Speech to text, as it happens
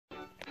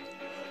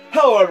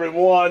Hello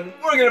everyone,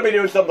 we're going to be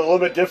doing something a little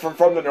bit different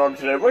from the norm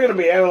today. We're going to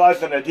be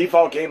analyzing the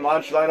default game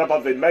launch lineup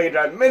of the Mega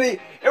Drive Mini, and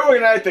we're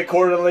going to act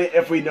accordingly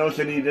if we notice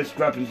any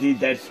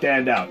discrepancies that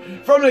stand out.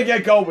 From the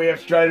get-go, we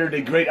have Strider,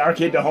 the great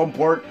arcade-to-home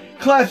port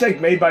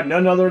classic made by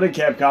none other than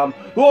Capcom,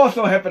 who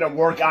also happened to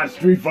work on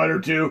Street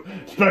Fighter II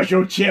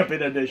Special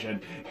Champion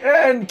Edition.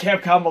 And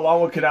Capcom,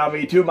 along with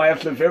Konami, two of my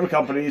absolute favorite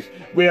companies,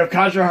 we have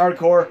Contra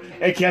Hardcore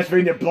and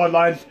Castlevania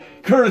Bloodlines,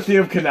 courtesy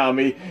of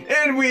Konami,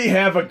 and we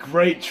have a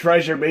great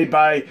treasure made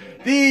by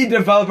the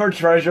developer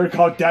Treasure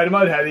called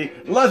Dynamite Headdy,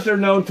 lesser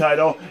known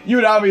title. You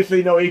would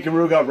obviously know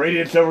Ikaruga,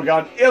 Radiant Silver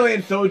Gun,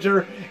 Alien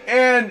Soldier,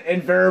 and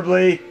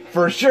invariably,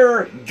 for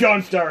sure,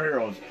 Gunstar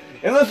Heroes.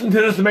 And listen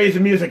to this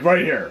amazing music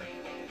right here.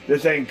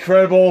 This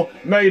incredible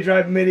Mega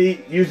Drive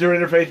Mini user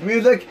interface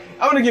music.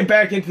 I'm going to get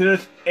back into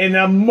this in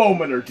a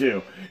moment or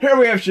two. Here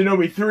we have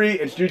Shinobi 3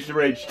 and Streets of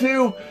Rage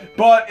 2,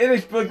 but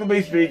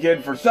inexplicably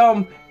speaking, for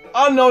some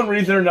unknown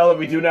reason or another,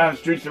 we do not have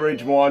Streets of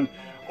Rage 1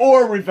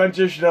 or Revenge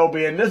of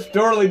Shinobi, and this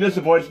thoroughly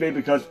disappoints me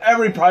because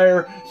every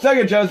prior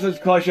Sega Genesis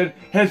collection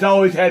has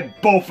always had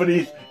both of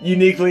these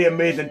uniquely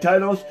amazing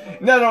titles.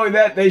 Not only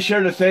that, they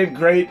share the same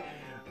great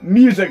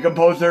music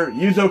composer,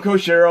 Yuzo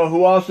Koshiro,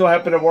 who also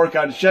happened to work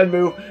on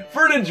Shenmue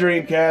for the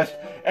Dreamcast,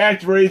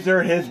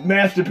 ActRaiser, his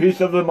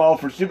masterpiece of them all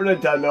for Super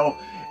Nintendo,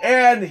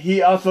 and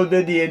he also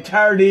did the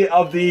entirety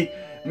of the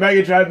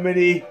Mega Drive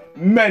Mini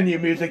menu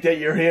music that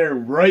you're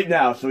hearing right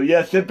now. So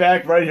yes, sit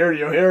back right here,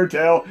 you'll hear a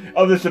tale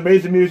of this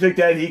amazing music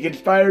that he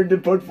conspired to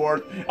put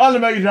forth on the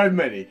Mega Drive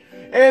Mini.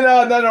 And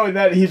not only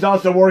that, he's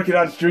also working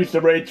on Streets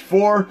of Rage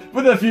 4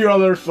 with a few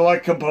other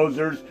select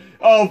composers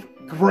of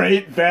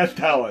great, vast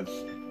talents.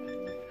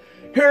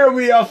 Here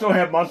we also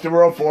have Monster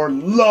World 4,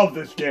 love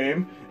this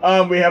game.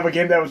 We have a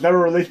game that was never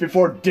released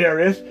before,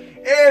 Darius.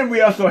 And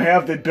we also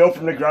have the built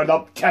from the ground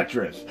up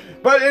Tetris.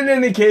 But in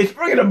any case,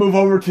 we're going to move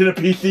over to the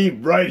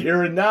PC right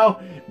here and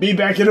now. Be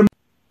back in a...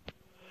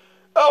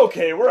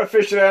 Okay, we're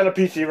officially on the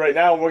PC right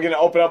now, and we're going to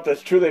open up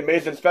this truly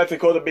amazing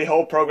spectacle to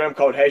behold program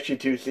called Hakchi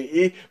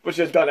COULD, which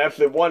has done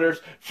absolute wonders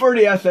for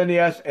the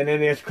SNES and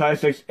NES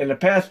classics in the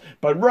past.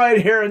 But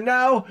right here and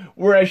now,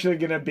 we're actually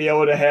going to be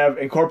able to have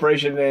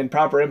incorporation and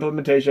proper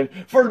implementation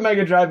for the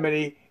Mega Drive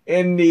Mini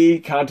in the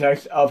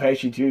context of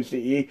Hakchi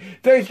COULD,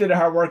 thanks to the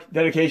hard work,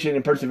 dedication,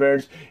 and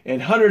perseverance,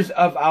 and hundreds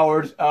of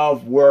hours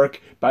of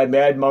work by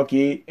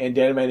madmonkey and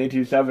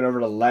Dynamite827 over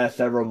the last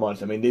several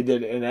months. I mean, they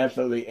did an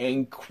absolutely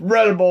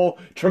incredible,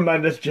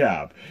 tremendous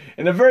job.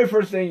 And the very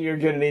first thing you're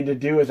going to need to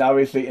do is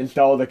obviously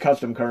install the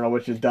custom kernel,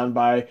 which is done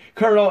by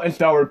kernel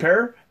install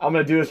repair. I'm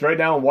going to do this right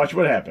now and watch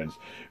what happens.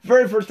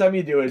 Very first time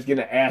you do it, it's going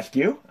to ask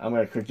you. I'm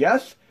going to click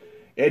yes.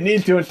 It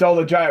needs to install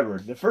the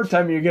drivers. The first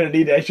time you're going to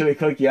need to actually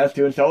click yes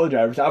to install the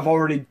drivers. I've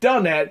already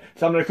done that,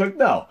 so I'm going to click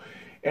no.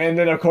 And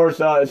then, of course,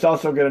 it's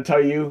also going to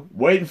tell you,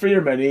 waiting for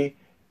your Mini.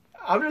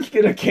 I'm just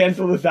going to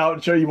cancel this out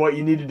and show you what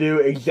you need to do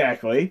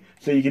exactly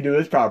so you can do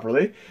this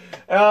properly.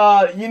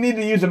 You need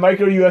to use a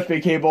micro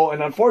USB cable,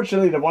 and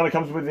unfortunately, the one that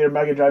comes with your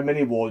Mega Drive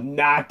Mini will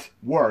not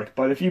work.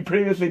 But if you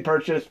previously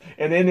purchased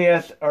an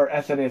NES or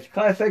SNES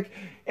Classic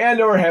and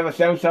or have a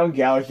Samsung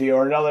Galaxy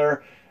or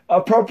another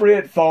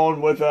appropriate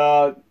phone with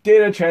a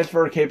data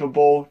transfer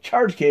capable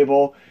charge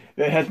cable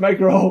that has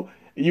micro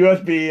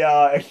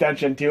USB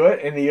extension to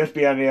it and the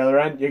USB on the other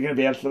end, you're going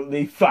to be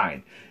absolutely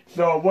fine.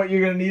 So what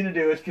you're going to need to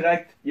do is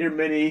connect your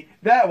Mini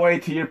that way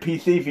to your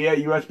PC via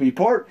USB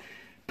port,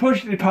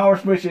 push the power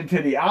switch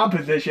into the on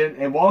position,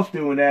 and whilst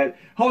doing that,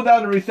 hold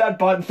down the reset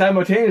button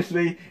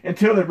simultaneously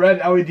until the red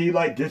LED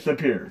light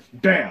disappears.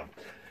 Bam!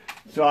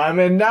 So I'm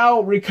in now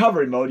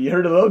recovery mode. You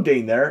heard a little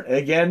ding there.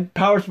 Again,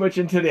 power switch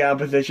into the on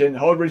position,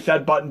 hold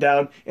reset button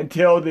down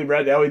until the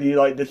red LED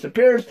light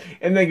disappears,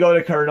 and then go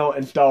to kernel,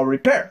 install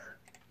repair.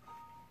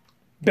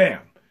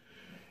 Bam.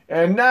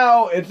 And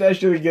now it's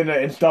actually going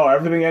to install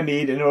everything I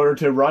need in order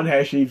to run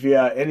Hakchi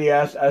via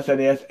NES,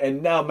 SNES,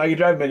 and now Mega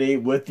Drive Mini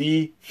with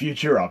the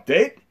future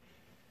update.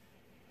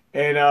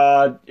 And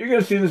you're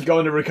going to see this go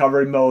into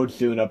recovery mode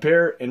soon up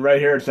here. And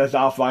right here, it says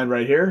offline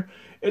right here.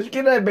 It's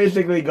going to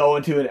basically go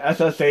into an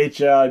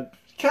SSH,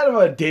 kind of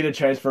a data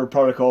transfer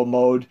protocol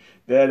mode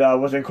that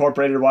was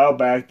incorporated a while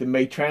back to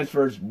make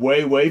transfers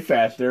way, way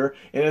faster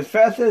and as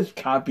fast as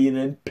copying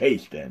and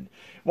pasting.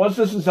 Once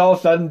this is all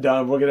said and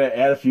done, we're going to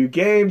add a few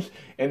games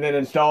and then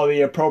install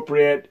the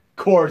appropriate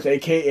cores,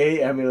 aka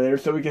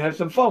emulators, so we can have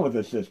some fun with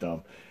this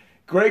system.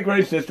 Great,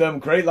 great system,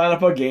 great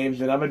lineup of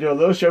games, and I'm going to do a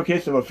little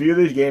showcase of a few of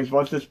these games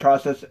once this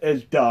process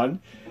is done.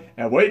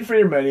 And waiting for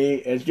your Mini,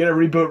 it's going to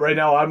reboot right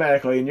now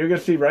automatically, and you're going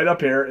to see right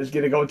up here, it's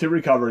going to go into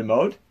recovery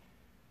mode.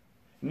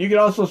 And you can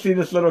also see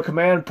this little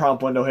command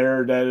prompt window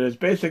here that is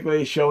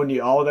basically showing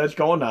you all that's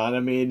going on.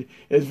 I mean,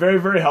 it's very,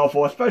 very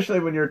helpful, especially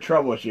when you're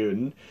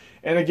troubleshooting.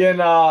 And again,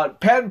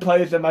 Pat and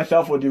Plays and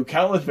myself will do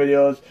countless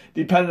videos,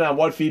 depending on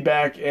what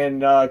feedback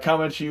and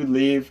comments you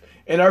leave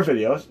in our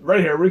videos.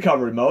 Right here,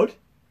 recovery mode.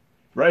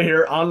 Right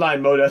here,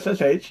 online mode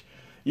SSH.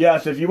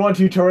 Yes, if you want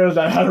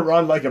tutorials on how to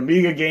run like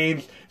Amiga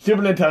games,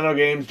 Super Nintendo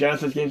games,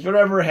 Genesis games,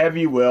 whatever have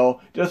you will,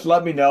 just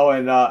let me know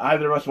and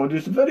either of us will do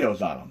some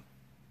videos on them.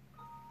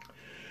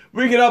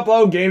 we can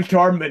upload games to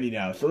our mini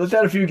now. So let's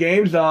add a few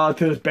games to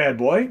this bad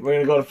boy. We're going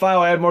to go to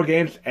File, Add More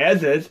Games,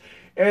 As Is.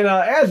 And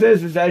As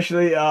Is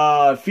actually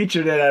a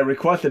feature that I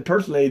requested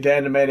personally to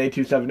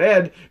Animan827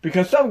 add,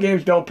 because some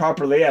games don't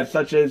properly add,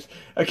 such as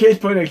a case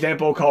point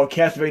example called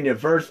Castlevania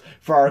Verse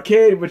for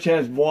arcade, which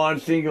has one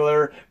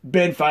singular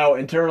bin file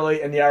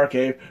internally in the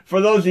arcade,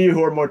 for those of you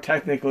who are more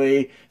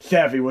technically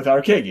savvy with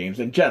arcade games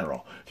in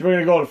general. So we're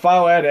going to go to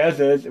File, Add As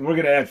Is, and we're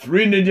going to add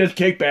Three Ninjas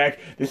Kickback,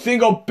 the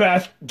single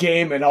best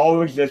game in all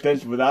of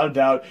existence, without a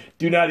doubt.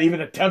 Do not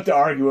even attempt to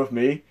argue with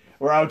me,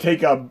 where I'll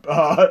take a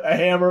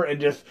hammer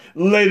and just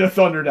lay the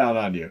thunder down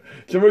on you.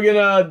 So we're going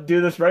to do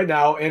this right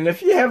now. And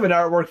if you have an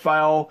artwork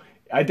file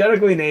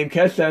identically named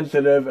case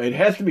sensitive, it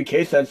has to be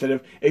case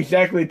sensitive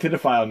exactly to the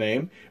file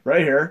name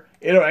right here.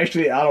 It'll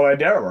actually auto-add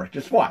the artwork.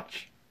 Just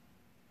watch.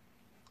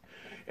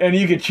 And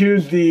you can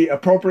choose the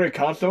appropriate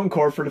console and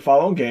chord for the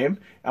following game.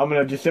 I'm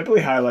going to just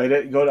simply highlight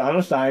it, go to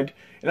unassigned,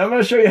 and I'm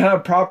going to show you how to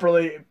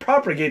properly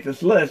propagate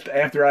this list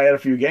after I add a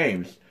few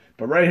games.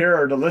 But right here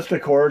are the list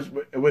of chords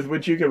with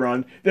which you can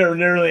run. There are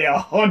nearly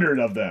 100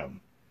 of them.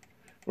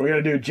 We're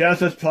going to do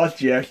Genesis plus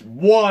GX,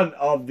 one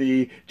of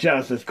the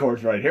Genesis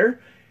chords right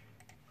here.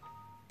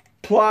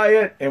 Apply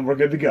it, and we're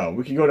good to go.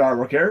 We can go to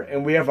artwork here,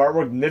 and we have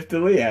artwork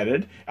niftily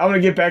added. I'm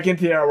going to get back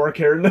into the artwork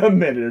here in a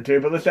minute or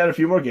two, but let's add a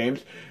few more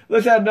games.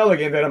 Let's add another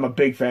game that I'm a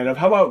big fan of.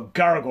 How about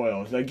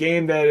Gargoyles, a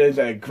game that is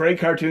a great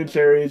cartoon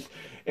series.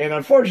 And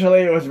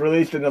unfortunately, it was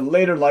released in the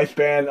later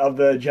lifespan of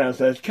the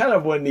Genesis, kind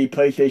of when the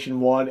PlayStation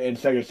 1 and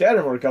Sega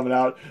Saturn were coming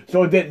out,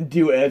 so it didn't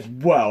do as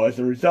well as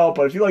a result.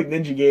 But if you like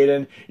Ninja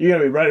Gaiden, you're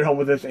going to be right at home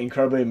with this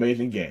incredibly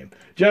amazing game.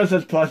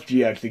 Genesis plus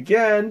GX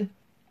again.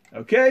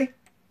 Okay.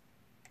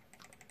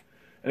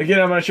 And again,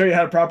 I'm going to show you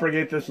how to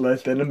propagate this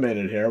list in a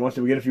minute here, once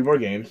we get a few more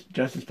games.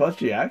 Genesis plus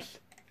GX.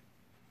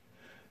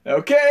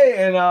 Okay,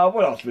 and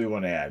what else do we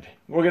want to add?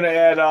 We're going to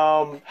add,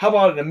 how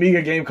about an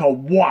Amiga game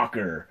called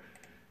Walker?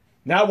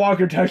 Not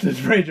Walker, Texas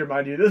Ranger,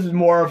 mind you. This is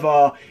more of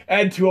a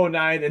Ed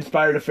 209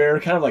 inspired affair,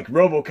 kind of like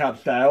RoboCop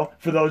style,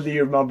 for those of you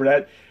who remember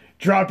that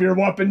drop your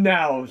weapon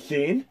now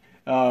scene.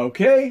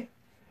 Okay.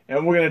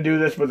 And we're going to do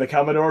this with the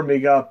Commodore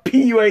Amiga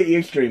PUAE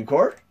Extreme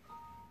core.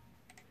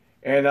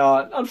 And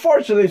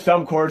unfortunately,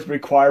 some cores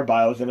require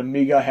BIOS, and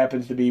Amiga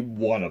happens to be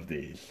one of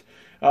these.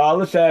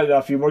 Let's add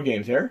a few more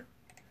games here.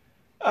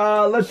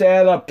 Let's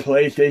add a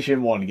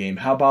PlayStation 1 game.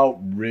 How about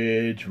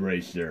Ridge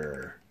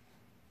Racer?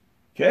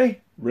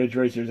 Okay. Ridge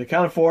Racer is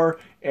accounted for,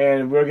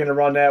 and we're going to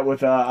run that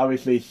with,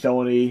 obviously,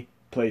 Sony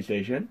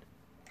PlayStation.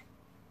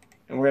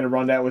 And we're going to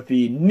run that with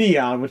the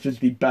Neon, which is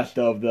the best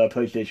of the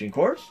PlayStation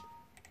cores.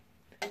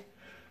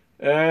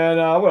 And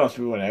what else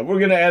do we want to add? We're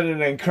going to add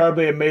an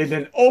incredibly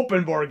amazing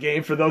open board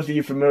game, for those of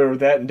you familiar with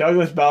that. And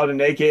Douglas Bowden,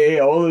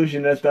 a.k.a.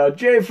 Illusionist,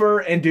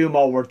 Jafer, and Doom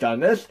all worked on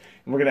this.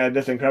 And we're going to add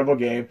this incredible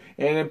game.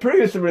 And in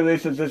previous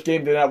releases, this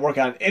game did not work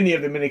on any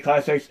of the mini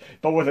classics.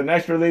 But with the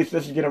next release,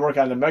 this is going to work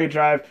on the Mega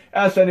Drive,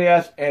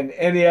 SNES, and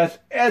NES,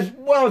 as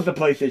well as the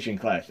PlayStation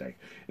Classic.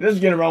 And this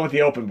is going to run with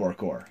the open board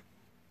core.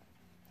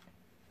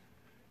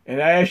 And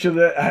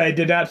I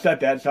did not set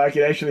that, so I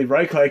could actually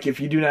right-click if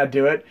you do not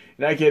do it.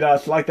 And I could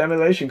select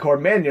emulation core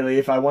manually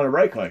if I want to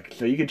right-click.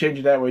 So you can change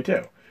it that way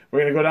too.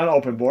 We're going to go down to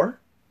open board.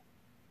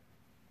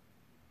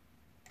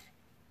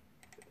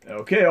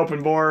 Okay,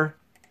 open board.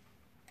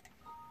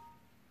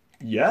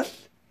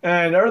 Yes.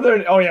 And are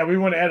there... Oh yeah, we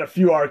want to add a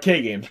few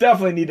arcade games.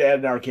 Definitely need to add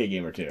an arcade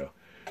game or two.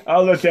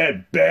 Let's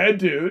add Bad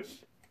Dudes.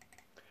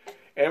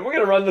 And we're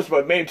going to run this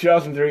with MAME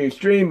 2003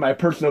 Extreme, my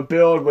personal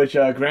build, which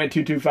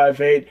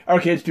Grant2258,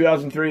 Arcades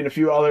 2003, and a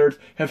few others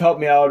have helped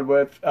me out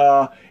with.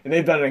 And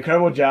they've done an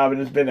incredible job, and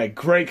it's been a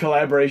great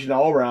collaboration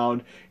all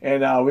around.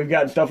 And we've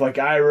gotten stuff like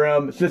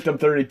IREM, System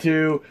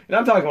 32, and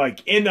I'm talking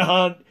like In the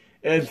Hunt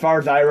as far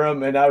as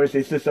IREM, and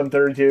obviously System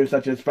 32,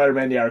 such as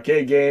Spider-Man the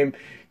arcade game,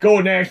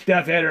 Golden Axe,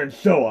 Death Adder, and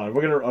so on.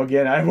 We're going to,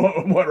 again, I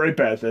went right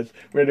past this.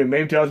 We're going to do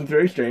MAME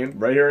 2003 Extreme,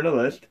 right here in the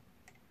list.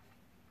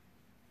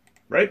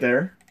 Right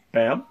there.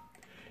 Bam.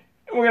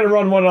 We're going to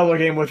run one other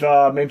game with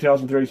MAME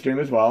 2003 Extreme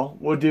as well.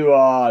 We'll do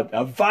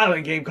a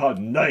violent game called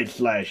Night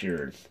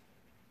Slashers.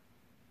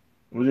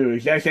 We'll do the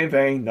exact same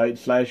thing, Night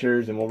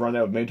Slashers, and we'll run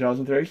that with MAME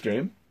 2003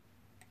 Extreme.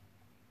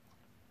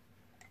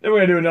 Then we're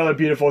going to do another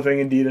beautiful thing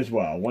indeed as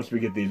well, once we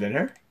get these in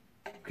here.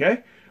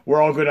 Okay?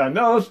 We're all good on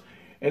those.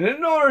 And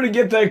in order to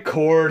get the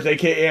cores,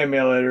 aka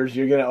emulators,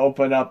 you're going to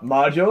open up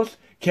modules,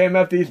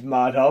 KMFD's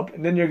Mod Hub,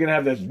 and then you're going to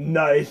have this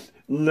nice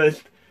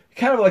list,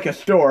 kind of like a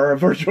store, a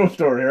virtual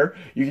store here.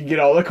 You can get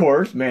all the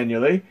cores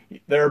manually.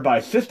 They're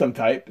by system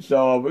type.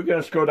 So we're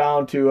going to scroll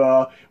down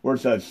to where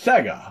it says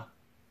Sega.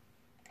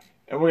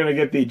 And we're going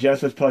to get the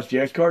Genesis plus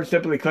GX core.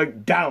 Simply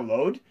click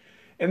download.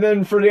 And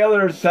then for the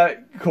other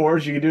set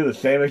cores, you can do the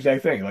same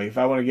exact thing. Like if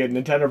I want to get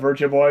Nintendo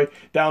Virtua Boy,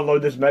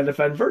 download this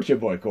MedDefend Virtua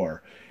Boy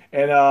core.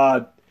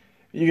 And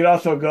you can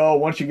also go,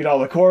 once you get all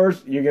the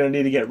cores, you're going to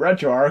need to get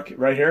RetroArch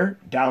right here.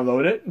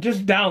 Download it.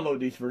 Just download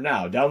these for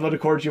now. Download the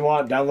cores you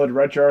want. Download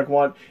the RetroArch you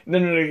want. And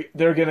then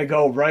they're going to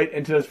go right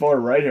into this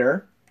folder right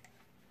here.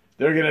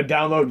 They're going to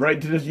download right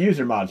into this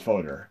user mods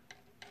folder.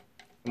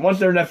 And once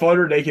they're in that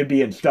folder, they can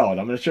be installed.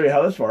 I'm going to show you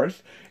how this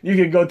works. You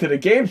can go to the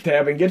Games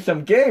tab and get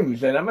some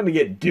games, and I'm going to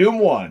get Doom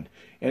 1.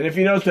 And if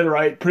you notice to the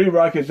right,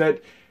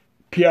 prerequisite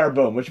PR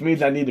Boom, which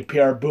means I need a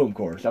PR Boom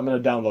course. I'm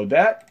going to download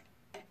that.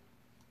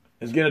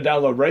 It's going to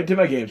download right to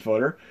my games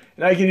folder.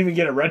 And I can even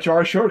get a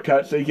RetroArch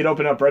shortcut so you can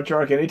open up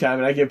RetroArch anytime.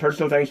 And I give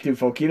personal thanks to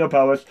Fokino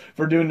Pelvis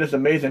for doing this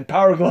amazing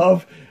Power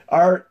Glove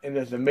art and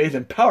this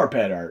amazing Power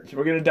Pad art. So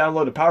we're going to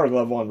download the Power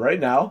Glove one right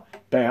now.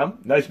 Bam.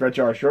 Nice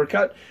RetroArch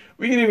shortcut.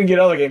 We can even get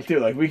other games too.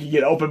 Like we can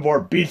get Open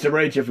Board Beats of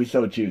Rage if we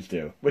so choose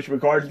to, which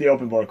requires the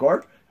Open Board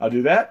core. I'll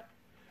do that.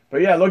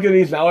 But yeah, look at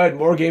these. Now I add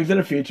more games in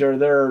the future.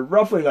 There are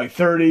roughly like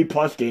 30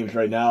 plus games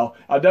right now.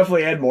 I'll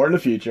definitely add more in the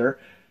future.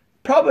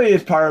 Probably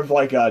as part of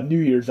like a New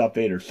Year's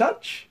update or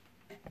such.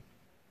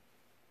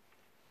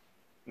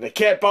 They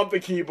can't bump the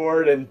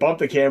keyboard and bump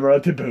the camera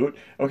to boot.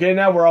 Okay,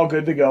 now we're all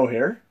good to go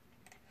here.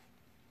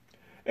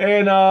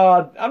 And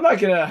I'm not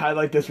going to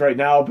highlight this right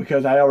now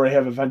because I already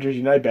have Avengers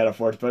Unite Battle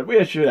Force, but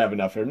we should have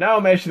enough here. Now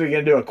I'm actually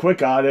going to do a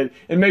quick audit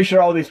and make sure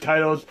all these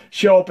titles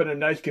show up in a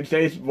nice,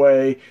 concise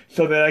way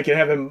so that I can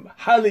have them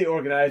highly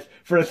organized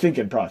for the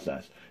syncing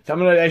process. So I'm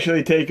going to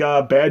actually take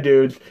Bad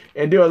Dudes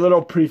and do a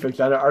little prefix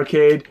on it.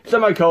 Arcade,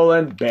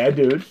 semicolon, Bad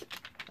Dudes.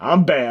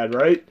 I'm bad,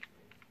 right?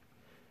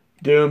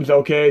 Doom's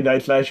okay.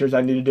 Night Slashers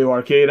I need to do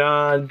arcade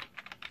on.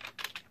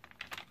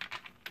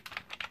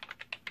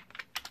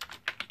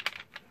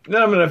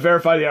 Then I'm going to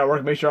verify the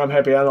artwork, make sure I'm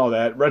happy on all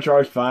that.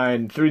 RetroArch's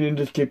fine. Three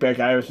Ninjas Kickback,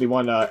 I obviously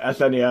want a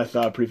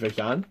SNES prefix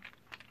on.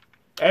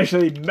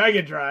 Actually,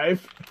 Mega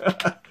Drive.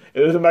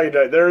 It is a Mega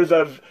Drive. There is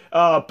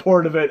a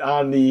port of it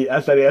on the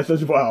SNES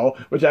as well,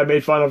 which I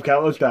made fun of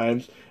countless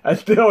times. I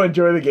still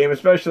enjoy the game,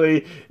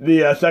 especially the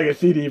Sega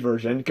CD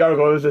version.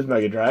 Gargoyles is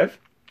Mega Drive.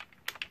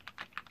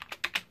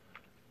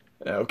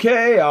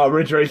 Okay,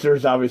 Ridge Racer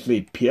is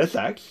obviously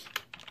PSX.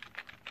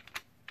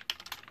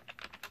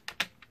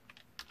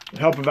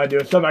 Help if I do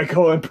a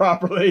semicolon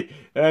properly.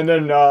 And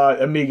then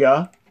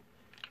Amiga.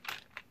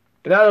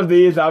 And out of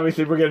these,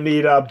 obviously, we're going to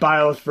need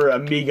BIOS for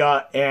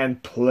Amiga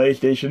and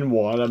PlayStation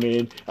 1. I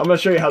mean, I'm going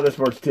to show you how this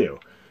works, too.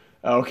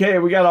 Okay,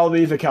 we got all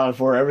these accounted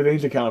for.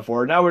 Everything's accounted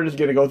for. Now we're just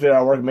going to go through the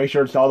artwork and make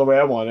sure it's all the way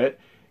I want it.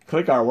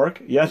 Click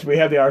artwork. Yes, we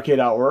have the arcade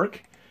artwork.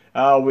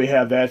 We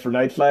have that for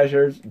Night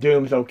Slashers.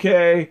 Doom's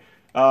okay.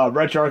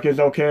 RetroArch is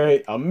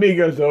okay.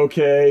 Amiga's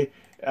okay.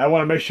 I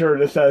want to make sure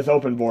this says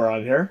Open Board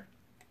on here.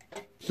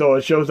 So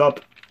it shows up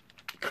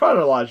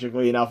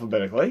chronologically and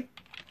alphabetically.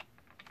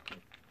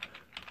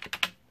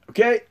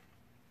 Okay.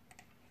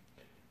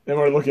 Then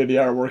we're looking at the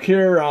artwork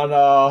here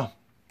on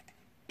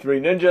Three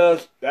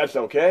Ninjas. That's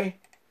okay.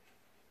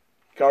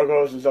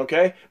 Gargoyles is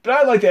okay. But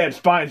I'd like to add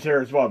spines here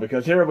as well,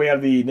 because here we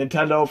have the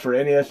Nintendo for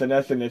NES and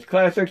SNES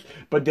Classics,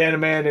 but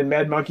Danaman and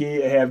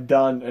madmonkey have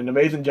done an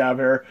amazing job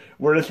here,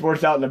 where this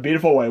works out in a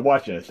beautiful way.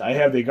 Watch this. I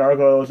have the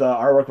Gargoyles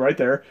artwork right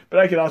there, but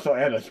I can also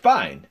add a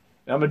spine.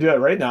 And I'm going to do that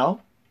right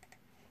now.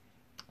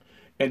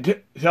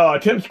 And so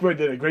Tim Squid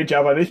did a great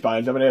job on these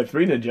spines. I'm going to add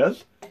Three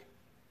Ninjas.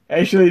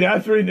 Actually,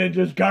 not Three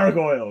Ninjas,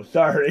 Gargoyles.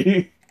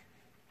 Sorry.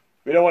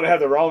 We don't want to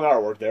have the wrong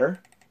artwork there.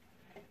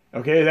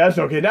 Okay, that's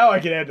okay. Now I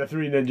can add the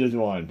Three Ninjas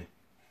one.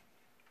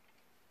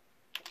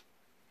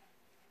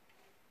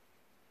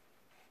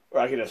 Or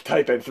I can just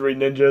type in Three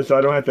Ninjas so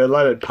I don't have to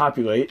let it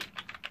populate.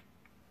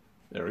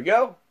 There we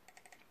go.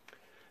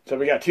 So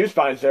we got two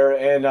spines there,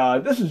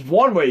 and this is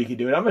one way you can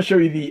do it. I'm going to show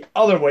you the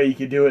other way you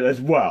can do it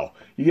as well.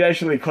 You can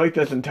actually click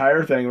this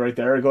entire thing right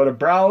there, go to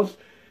Browse,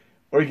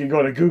 or you can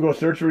go to Google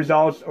search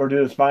results, or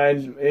do the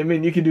spines. I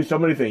mean, you can do so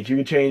many things. You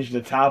can change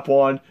the top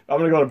one. I'm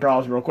going to go to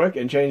Browse real quick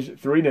and change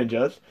Three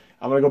Ninjas.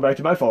 I'm going to go back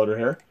to my folder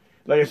here.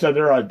 Like I said,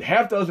 there are a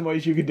half dozen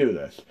ways you can do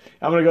this.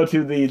 I'm going to go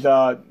to these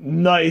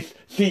nice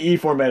CE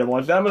formatted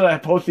ones. I'm going to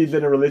post these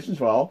in a release as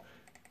well.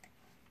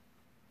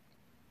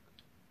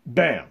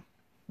 Bam.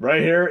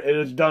 Right here, it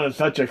is done in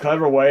such a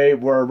clever way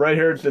where right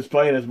here it's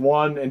displaying as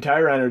one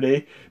entire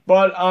entity,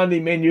 but on the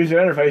main user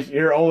interface,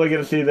 you're only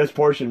going to see this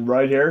portion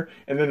right here,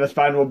 and then the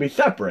spine will be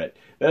separate.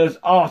 That is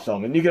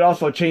awesome. And you can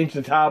also change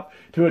the top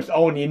to its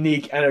own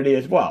unique entity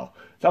as well.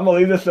 So I'm going to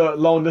leave this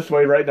alone this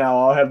way right now.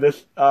 I'll have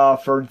this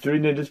for Three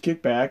Ninjas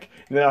Kickback,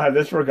 and then I'll have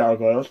this for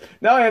Gargoyles.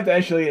 Now I have to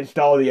actually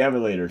install the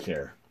emulators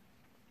here.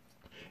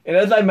 And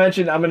as I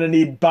mentioned, I'm going to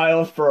need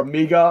BIOS for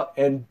Amiga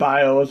and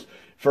BIOS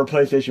for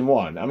PlayStation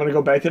 1. I'm going to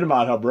go back to the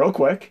Mod Hub real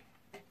quick.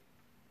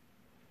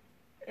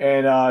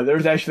 And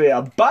there's actually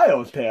a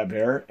BIOS tab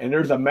here, and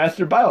there's a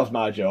Master BIOS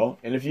module.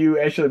 And if you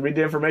actually read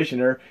the information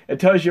there, it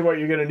tells you what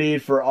you're going to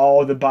need for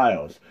all the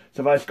BIOS.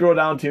 So if I scroll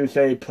down to,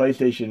 say,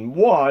 PlayStation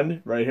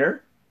 1, right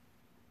here,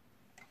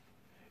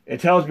 it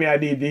tells me I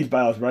need these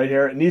BIOS right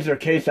here, and these are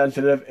case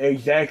sensitive,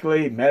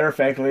 exactly, matter of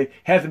factly,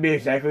 have to be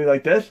exactly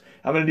like this.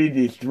 I'm going to need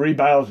these three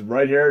BIOS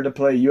right here to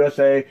play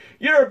USA,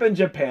 Europe, and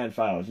Japan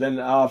files. Then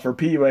for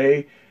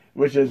PUA,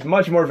 which is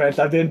much more advanced,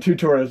 I've done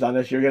tutorials on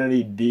this, you're going to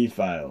need these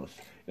files.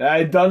 And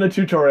I've done a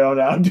tutorial,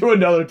 now I'll do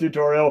another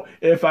tutorial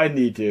if I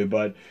need to,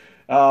 but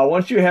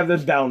once you have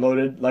this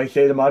downloaded, like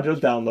say the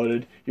module's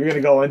downloaded, you're going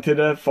to go into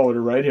the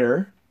folder right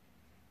here,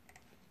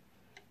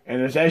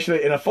 and it's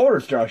actually in a folder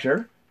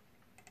structure.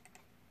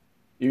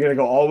 You're going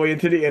to go all the way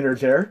into the innards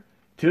here,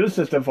 to the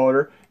system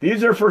folder.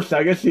 These are for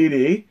Sega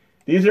CD.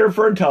 These are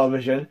for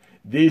Intellivision.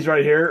 These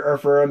right here are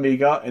for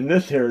Amiga, and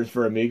this here is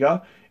for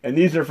Amiga. And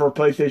these are for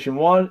PlayStation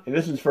 1, and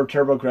this is for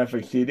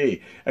TurboGrafx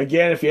CD.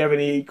 Again, if you have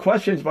any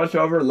questions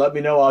whatsoever, let me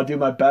know. I'll do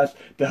my best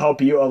to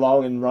help you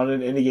along in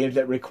running any games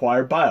that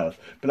require BIOS.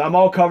 But I'm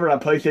all covered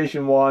on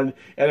PlayStation 1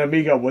 and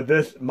Amiga with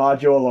this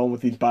module alone with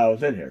these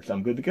BIOS in here, so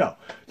I'm good to go.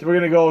 So we're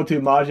going to go to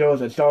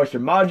Modules, Install Extra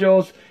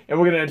Modules, and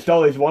we're going to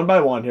install these one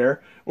by one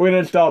here. We're going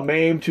to install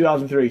MAME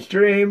 2003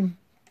 Extreme.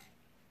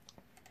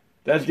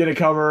 That's going to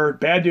cover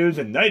Bad Dudes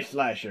and Night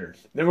Slashers.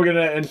 Then we're going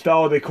to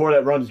install the core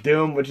that runs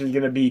Doom, which is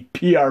going to be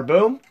PR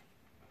Boom.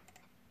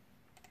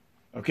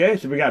 Okay,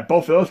 so we got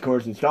both of those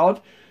cores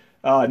installed.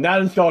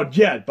 Not installed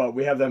yet, but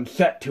we have them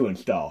set to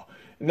install.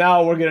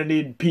 Now we're going to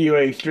need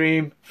PUA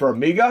Extreme for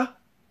Amiga.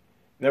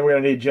 Then we're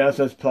going to need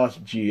Genesis plus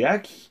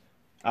GX,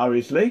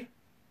 obviously,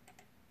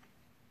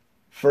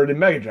 for the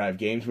Mega Drive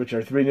games, which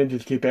are Three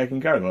Ninjas, Kickback,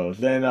 and Gargoyles.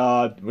 Then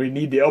we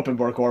need the Open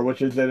Board core,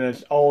 which is in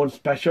its own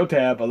special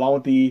tab, along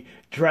with the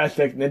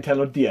Jurassic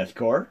Nintendo DS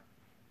core.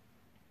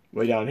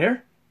 Way down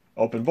here,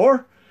 Open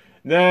Board.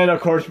 Then, of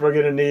course, we're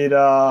going to need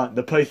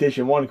the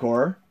PlayStation 1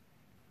 core,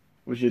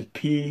 which is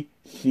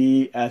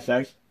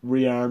PCSX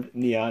Rearmed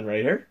Neon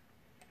right here.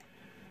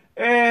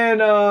 And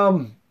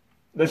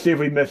let's see if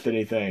we missed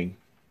anything.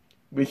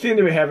 We seem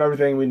to have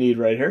everything we need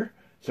right here.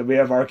 So we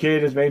have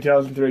Arcade as MAME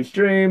 2003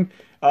 Extreme.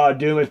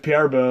 Doom is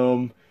PR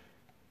Boom.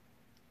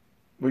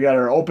 We got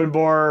our Open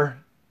Bore.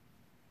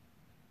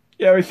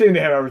 Yeah, we seem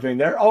to have everything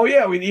there. Oh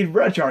yeah, we need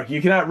RetroArch.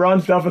 You cannot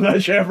run stuff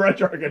unless you have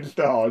RetroArch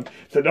installed.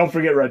 So don't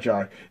forget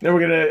RetroArch. Then we're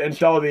going to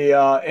install the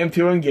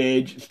M2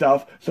 Engage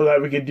stuff so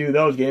that we can do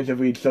those games if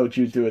we so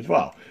choose to as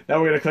well. Now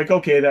we're going to click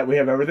OK that we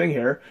have everything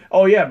here.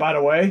 Oh yeah, by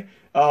the way,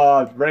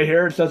 right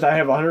here it says I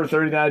have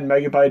 139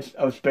 megabytes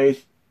of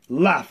space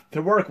left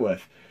to work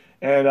with.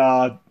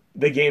 And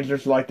the games are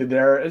selected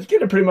there. It's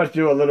going to pretty much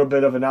do a little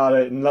bit of an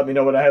audit and let me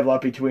know what I have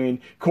left between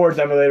cores,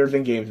 emulators,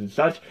 and games and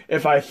such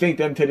if I sync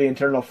them to the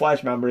internal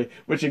flash memory,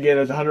 which again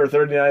is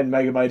 139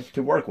 megabytes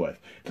to work with.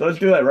 So let's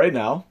do that right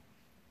now.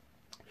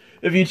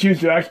 If you choose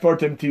to export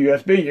them to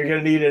USB, you're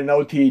going to need an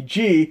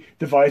OTG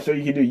device so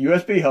you can do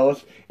USB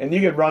host, and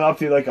you can run up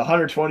to like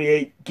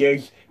 128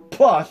 gigs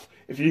plus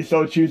if you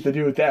so choose to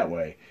do it that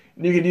way.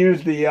 And you can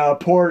use the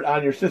port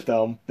on your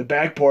system, the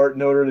back port,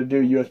 in order to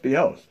do USB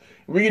host.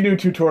 We can do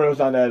tutorials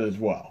on that as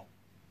well.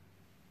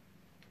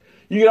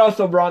 You can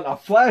also run a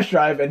flash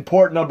drive in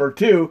port number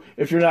 2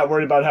 if you're not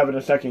worried about having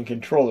a second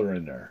controller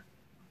in there.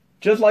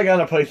 Just like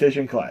on a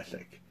PlayStation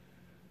Classic.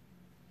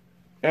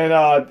 And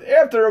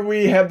after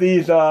we have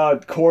these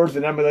cores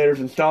and emulators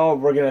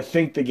installed, we're going to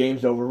sync the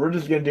games over. We're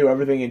just going to do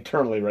everything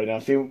internally right now.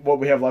 See what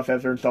we have left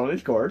after installing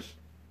these cores.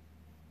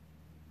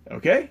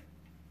 Okay?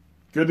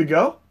 Good to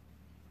go?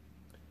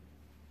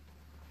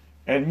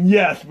 And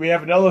yes, we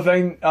have another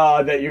thing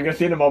that you're going to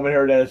see in a moment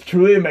here that is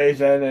truly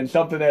amazing and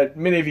something that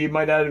many of you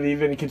might not have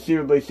even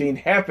conceivably seen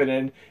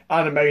happening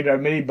on a Mega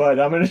Drive Mini, but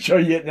I'm going to show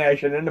you it in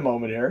action in a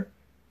moment here.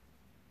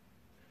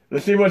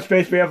 Let's see what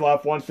space we have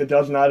left once it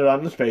does not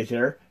on the space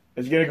here.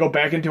 It's going to go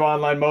back into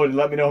online mode and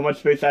let me know how much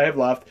space I have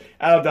left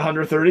out of the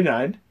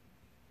 139.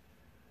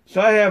 So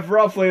I have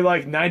roughly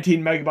like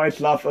 19 megabytes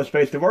left of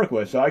space to work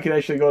with. So I can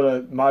actually go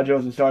to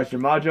Modules, Install Extra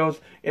Modules,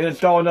 and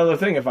install another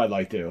thing if I'd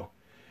like to.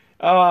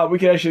 We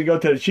can actually go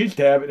to the Cheats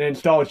tab and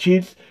install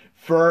cheats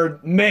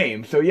for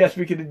MAME. So yes,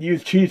 we can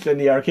use cheats in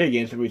the arcade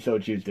games if we so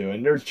choose to.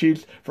 And there's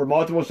cheats for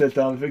multiple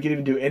systems. We can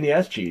even do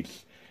NES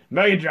cheats,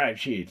 Mega Drive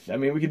cheats. I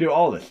mean, we can do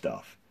all this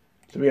stuff.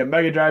 So we have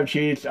Mega Drive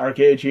cheats,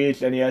 arcade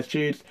cheats, NES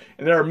cheats,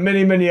 and there are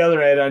many, many other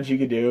add-ons you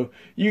can do.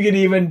 You can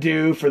even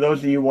do, for those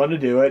of you who want to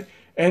do it,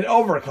 an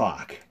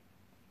overclock.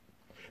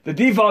 The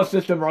default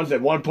system runs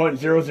at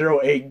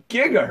 1.008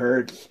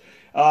 gigahertz.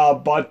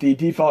 But the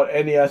default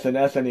NES and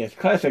SNES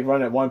Classic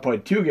run at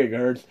 1.2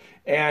 gigahertz,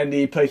 and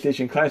the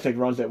PlayStation Classic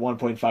runs at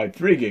 1.53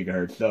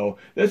 gigahertz. So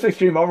this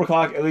extreme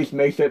overclock at least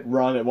makes it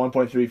run at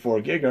 1.34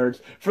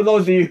 gigahertz for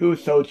those of you who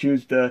so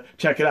choose to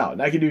check it out.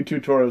 And I can do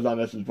tutorials on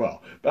this as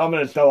well. But I'm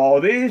going to install all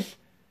of these,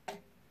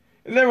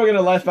 and then we're going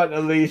to, last but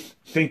not least,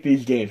 sync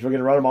these games. We're going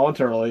to run them all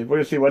internally. We're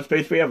going to see what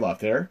space we have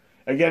left here.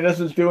 Again, this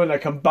is doing a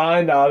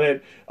combined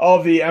audit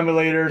of the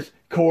emulators,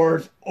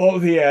 cores, all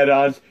the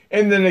add-ons,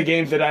 and then the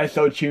games that I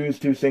so choose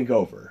to sync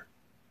over.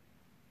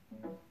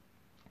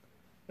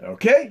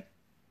 Okay?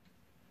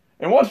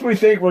 And once we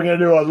sync, we're going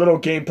to do a little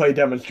gameplay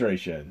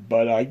demonstration.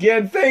 But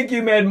again, thank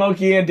you,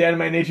 madmonkey and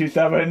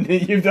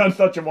Dynamite827. You've done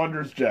such a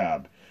wondrous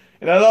job.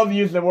 And I love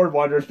using the word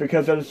wondrous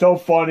because it is so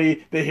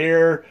funny to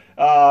hear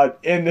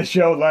in the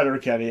show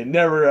Letterkenny. It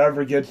never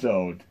ever gets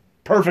old.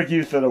 Perfect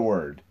use of the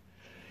word.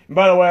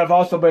 By the way, I've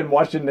also been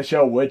watching the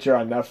show Witcher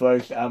on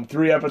Netflix. I'm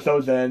 3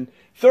 episodes in,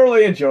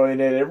 thoroughly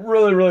enjoying it. It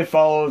really, really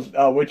follows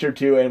Witcher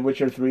 2 and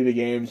Witcher 3, the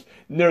games,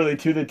 nearly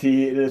to the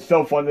T. It is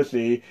so fun to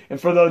see.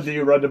 And for those of you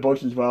who read the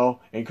books as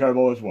well,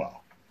 incredible as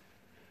well.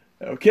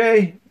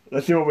 Okay,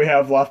 let's see what we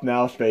have left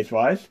now,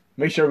 space-wise.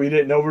 Make sure we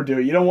didn't overdo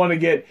it. You don't want to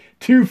get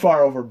too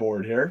far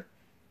overboard here.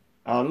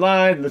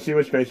 Online, let's see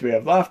what space we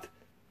have left.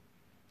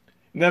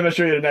 And then I'm going to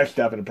show you the next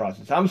step in the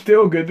process. I'm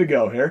still good to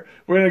go here.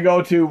 We're going to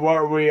go to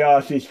where we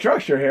see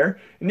structure here.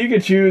 And you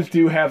can choose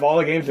to have all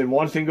the games in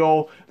one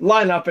single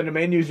lineup in the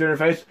main user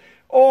interface.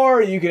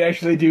 Or you can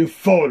actually do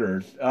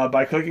folders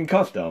by clicking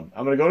custom.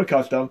 I'm going to go to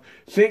custom,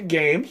 sync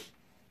games.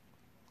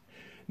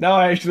 Now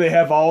I actually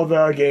have all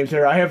the games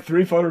here. I have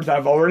 3 folders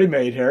I've already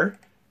made here.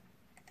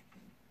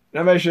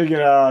 And I'm actually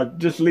going to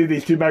just leave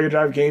these 2 Mega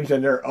Drive games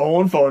in their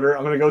own folder.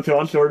 I'm going to go to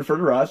unsorted for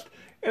the rest.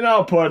 And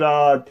I'll put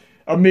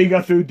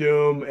Amiga through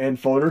Doom in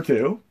folder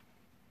 2.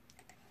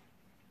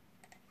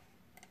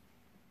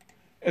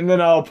 And then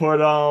I'll put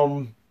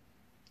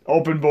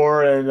Open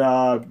Bore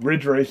and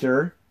Ridge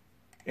Racer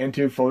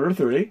into folder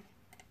 3.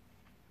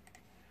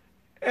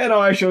 And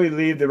I'll actually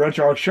leave the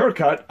RetroArch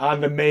shortcut on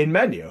the main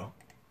menu.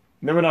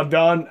 And then when I'm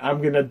done,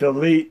 I'm going to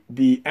delete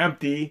the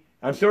empty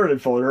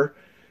unsorted folder.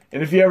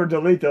 And if you ever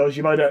delete those,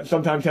 you might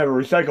sometimes have a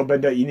recycle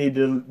bin that you need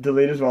to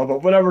delete as well.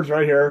 But whatever's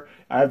right here,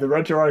 I have the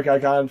RetroArch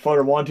icon,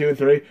 folder 1, 2, and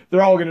 3.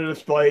 They're all going to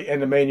display in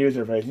the main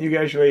user interface. And you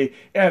can actually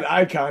add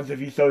icons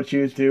if you so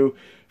choose to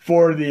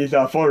for these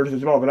folders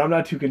as well. But I'm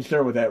not too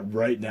concerned with that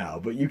right now.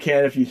 But you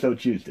can if you so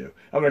choose to.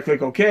 I'm going to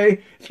click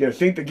OK. It's going to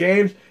sync the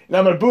games. And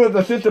I'm going to boot up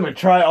the system and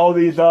try all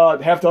these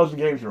half dozen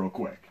games real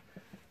quick.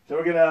 So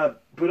we're going to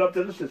boot up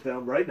to the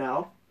system right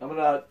now. I'm going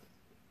to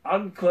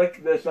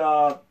unclick this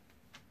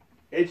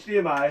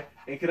HDMI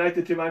and connect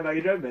it to my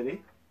Mega Drive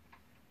Mini.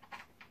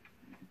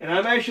 And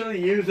I'm actually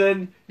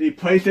using the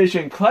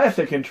PlayStation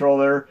Classic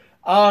controller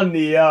on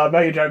the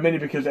Mega Drive Mini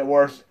because it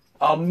works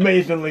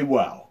amazingly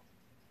well.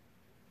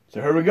 So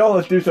here we go.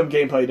 Let's do some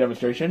gameplay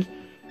demonstrations.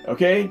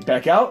 Okay,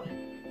 back out.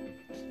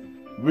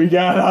 We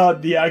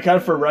got the icon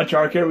for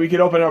RetroArch here. We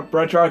can open up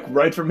RetroArch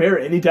right from here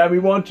anytime we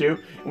want to.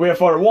 We have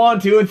folder 1,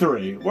 2, and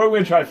 3. What are we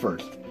going to try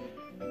first?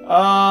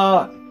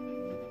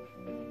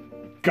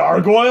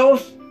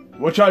 Gargoyles?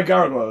 We'll try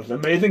Gargoyles.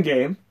 Amazing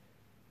game.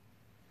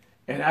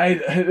 And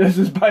this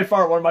is by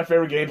far one of my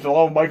favorite games,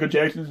 along with Michael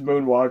Jackson's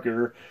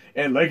Moonwalker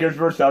and Lakers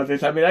vs.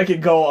 Celtics. I mean, I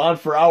could go on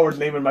for hours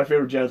naming my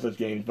favorite Genesis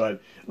games,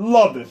 but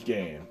love this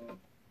game.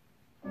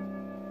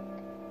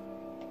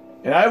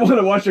 And I want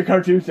to watch the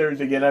cartoon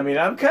series again. I mean,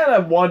 I'm kind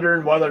of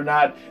wondering whether or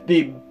not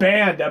the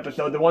banned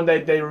episode, the one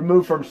that they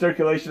removed from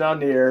circulation on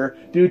the air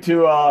due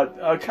to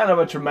a kind of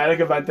a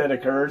traumatic event that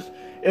occurs,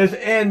 is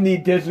in the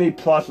Disney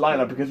Plus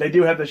lineup, because they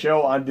do have the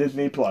show on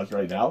Disney Plus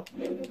right now.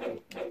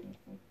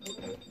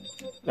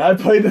 Now,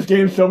 I've played this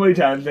game so many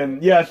times,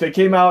 and yes, it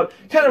came out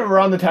kind of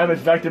around the time as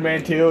Vector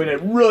Man 2, and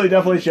it really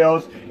definitely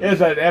shows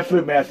it's an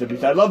absolute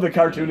masterpiece. I love the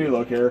cartoony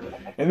look here.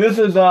 And this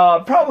is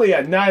probably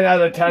a 9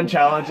 out of 10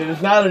 challenge. It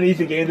is not an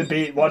easy game to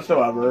beat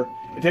whatsoever.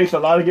 It takes a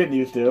lot of getting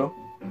used to.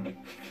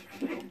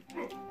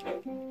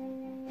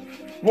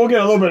 We'll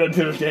get a little bit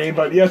into this game,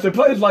 but yes, it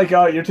plays like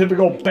your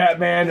typical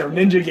Batman or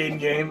Ninja Gaiden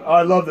game.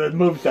 I love the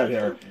moveset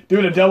here.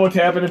 Doing a double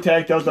tap and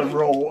attack does a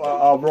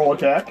roll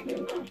attack.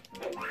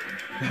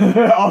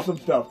 Awesome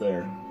stuff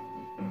there.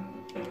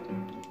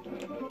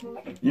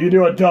 You can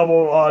do a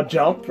double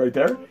jump right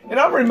there. And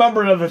I'm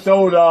remembering of this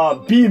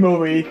old B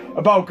movie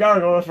about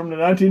gargoyles from the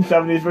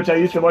 1970s, which I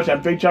used to watch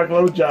on Big Chuck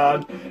Little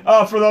John.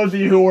 For those of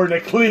you who were in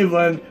the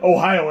Cleveland,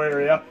 Ohio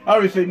area,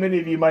 obviously many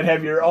of you might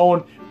have your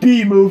own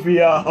B movie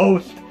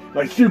host,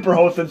 like super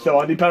host and so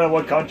on, depending on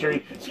what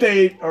country,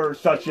 state, or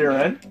such you're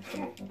in.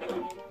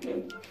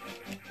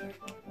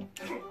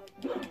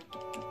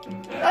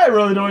 I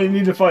really don't even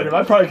need to fight him.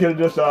 I probably could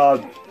have just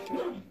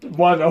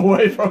won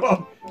away from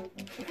him.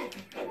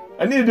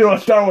 I need to do a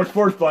Star Wars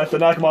Force Blast to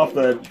knock him off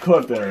the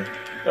cliff there.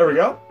 There we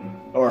go.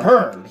 Or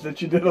her, since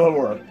she did all the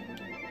work.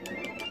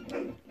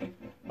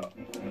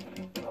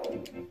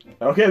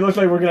 Okay, looks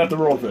like we're going to have to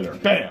roll through there.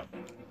 Bam!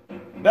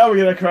 Now we're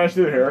going to crash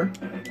through here.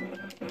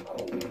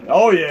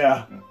 Oh,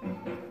 yeah.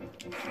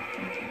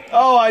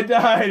 Oh, I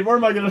died. Where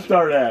am I going to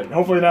start at?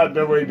 Hopefully not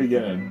the very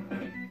beginning.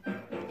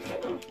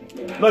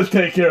 Let's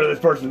take care of this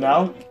person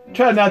now.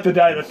 Try not to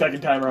die the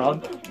second time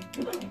around.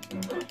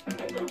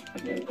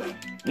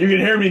 You can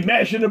hear me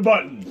mashing the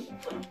buttons.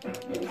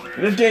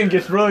 And this game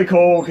gets really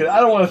cool, because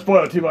I don't want to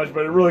spoil it too much,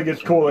 but it really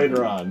gets cool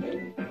later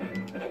on.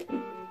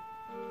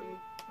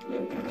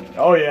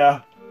 Oh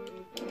yeah.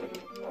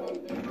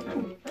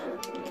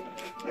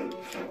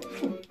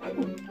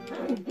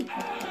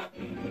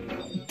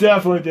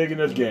 Definitely digging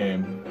this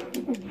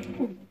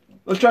game.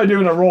 Let's try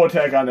doing a roll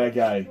attack on that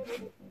guy.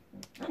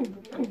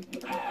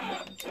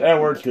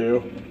 That works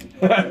too.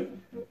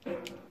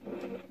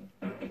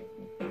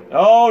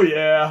 Oh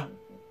yeah.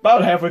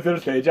 About halfway through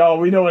the stage. Oh,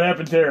 we know what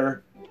happens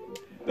here.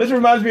 This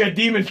reminds me of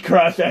Demon's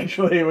Crest,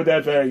 actually, with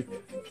that thing.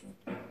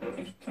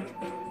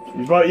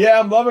 But yeah,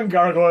 I'm loving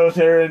Gargoyles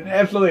here. An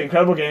absolutely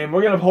incredible game.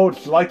 We're going to hold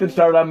select and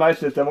start on my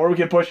system, or we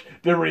can push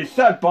the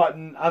reset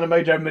button on the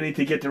Mega Drive Mini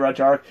to get to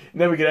RetroArch, and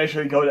then we can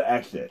actually go to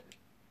exit.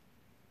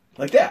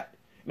 Like that.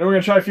 And then we're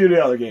going to try a few of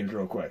the other games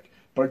real quick.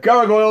 But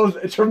Gargoyles,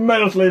 a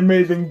tremendously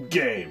amazing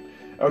game.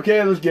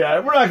 Okay, let's get at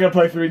it. We're not going to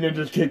play Three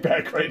Ninjas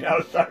Kickback right now.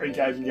 Sorry,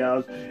 guys and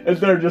gals.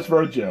 It's there just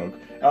for a joke.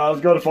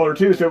 Let's go to folder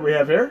 2, see what we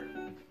have here.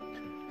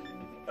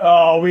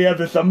 Oh, we have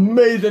this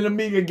amazing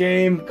Amiga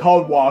game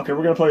called Walker.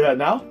 We're going to play that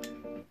now.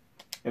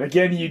 And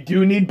again, you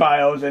do need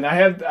BIOS, and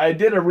I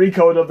did a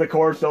recode of the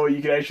core so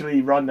you can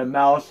actually run the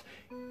mouse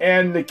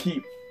and the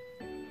key.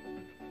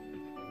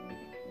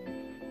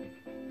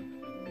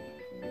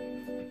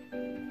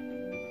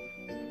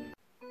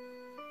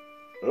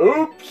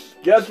 Oops!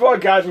 Guess what,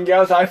 guys and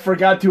gals? I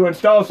forgot to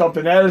install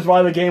something. That is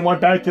why the game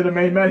went back to the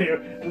main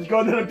menu. Let's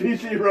go to the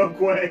PC real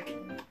quick.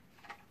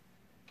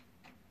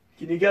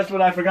 Can you guess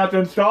what I forgot to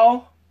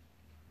install?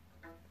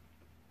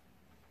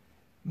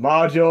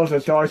 Modules,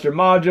 install your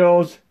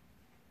modules.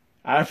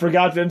 I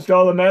forgot to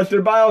install the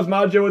Master BIOS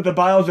module with the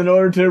BIOS in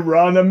order to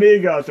run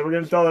Amiga. So we're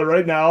going to install it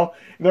right now.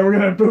 And then we're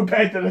going to boot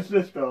back to the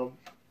system.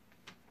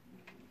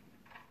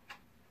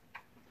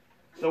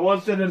 So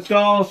once it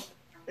installs,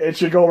 it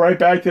should go right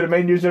back to the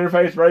main user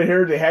interface right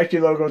here. The Hakchi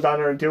logo's on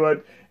there into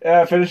it.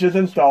 Finishes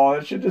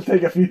installing. It should just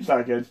take a few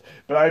seconds.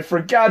 But I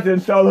forgot to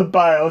install the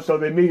BIOS, so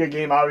the Amiga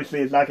game obviously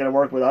is not going to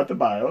work without the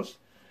BIOS.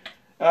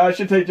 It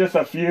should take just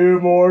a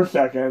few more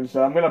seconds.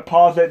 So I'm going to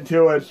pause it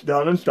until it's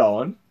done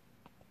installing.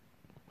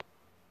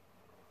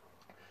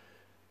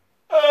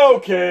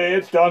 Okay,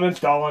 it's done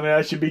installing, and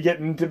I should be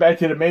getting back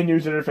to the main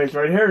user interface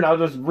right here, and I'll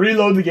just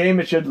reload the game.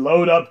 It should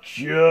load up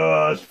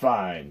just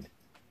fine.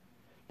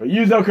 But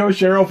use no code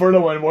Cheryl for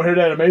the win. We'll hear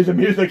that amazing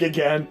music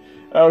again.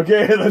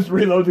 Okay, let's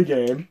reload the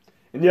game.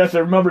 And yes, I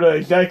remember the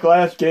exact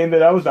last game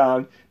that I was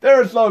on.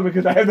 There it's loading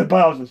because I have the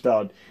BIOS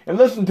installed. And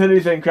listen to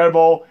these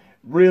incredible,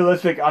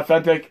 realistic,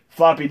 authentic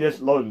floppy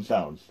disk loading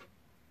sounds.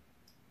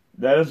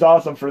 That is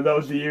awesome for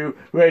those of you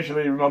who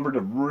actually remember the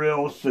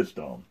real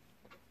system.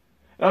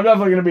 I'm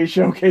definitely going to be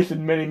showcasing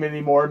many, many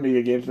more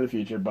Amiga games in the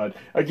future. But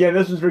again,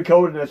 this is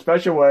recoded in a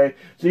special way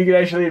so you can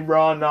actually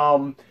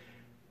run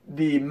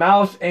the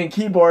mouse and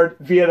keyboard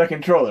via the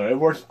controller. It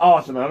works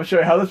awesome. I'm going to show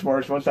you how this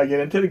works once I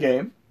get into the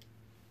game.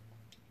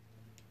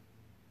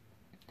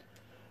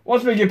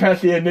 Once we get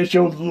past the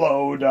initial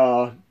load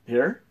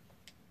here.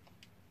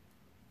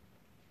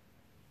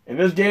 And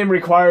this game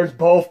requires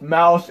both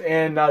mouse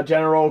and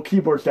general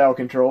keyboard style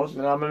controls.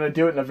 And I'm going to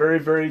do it in a very,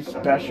 very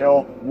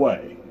special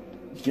way.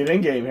 Let's get in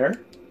game here.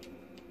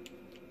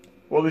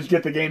 We'll just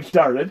get the game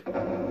started.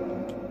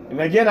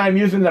 And again, I'm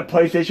using the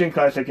PlayStation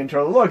Classic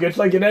controller. Look, it's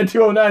like an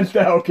N209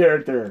 style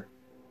character.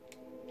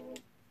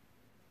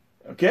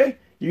 Okay,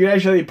 you can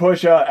actually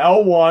push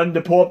L1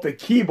 to pull up the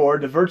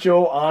keyboard, the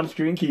virtual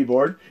on-screen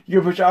keyboard. You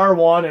can push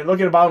R1, and look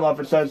at the bottom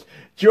left, it says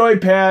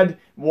joypad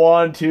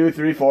 1, 2,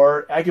 3,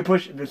 4. I can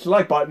push the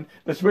select button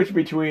to switch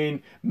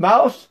between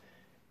mouse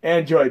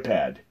and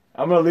joypad.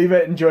 I'm going to leave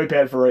it in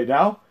joypad for right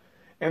now.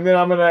 And then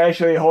I'm going to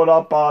actually hold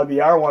up the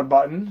R1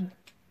 button.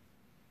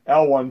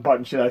 L1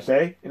 button, should I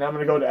say. And I'm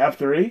going to go to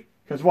F3.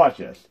 Because watch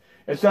this.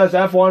 It says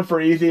F1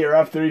 for easy or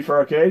F3 for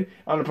arcade.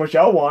 I'm going to push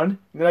L1. And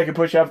then I can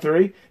push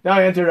F3. Now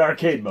I entered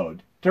arcade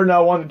mode. Turn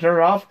L1 to turn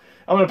it off.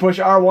 I'm going to push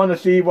R1 to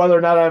see whether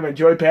or not I'm in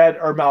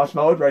joypad or mouse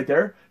mode right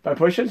there. By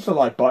pushing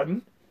select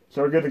button.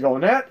 So we're good to go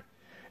on that.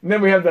 And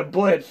then we have the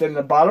blitz in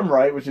the bottom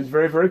right, which is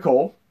very, very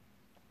cool.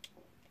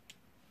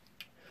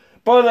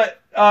 But,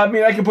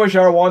 I can push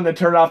R1 to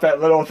turn off that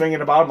little thing in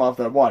the bottom left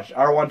there. Watch.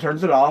 R1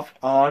 turns it off.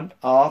 On,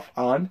 off,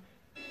 on.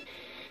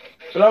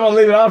 But I'm going to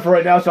leave it on for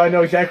right now so I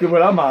know exactly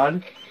what I'm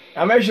on.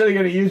 I'm actually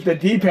going to use the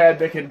D-pad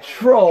to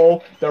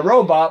control the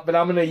robot, but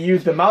I'm going to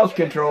use the mouse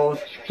controls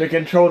to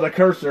control the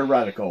cursor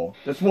reticle.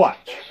 Just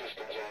watch.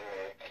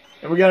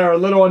 And we got our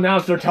little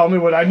announcer telling me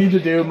what I need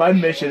to do, my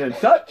mission and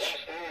such.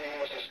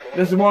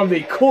 This is one of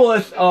the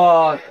coolest,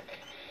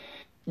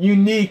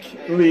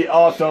 uniquely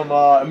awesome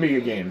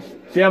Amiga games.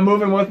 See, I'm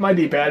moving with my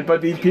D-pad,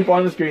 but these people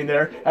on the screen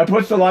there, I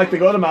push select to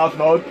go to mouse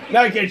mode.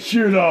 Now I can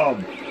shoot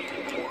them.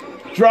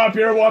 Drop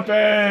your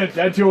weapons,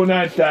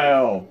 N209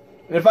 style.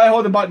 And if I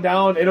hold the button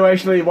down, it'll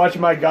actually watch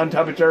my gun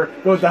temperature.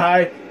 Goes to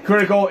high,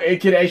 critical, it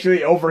can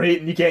actually overheat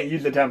and you can't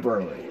use it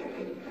temporarily.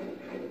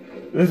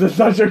 This is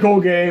such a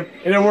cool game,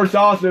 and it works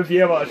awesome if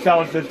you have a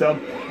sound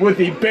system with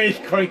the bass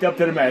cranked up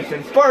to the max.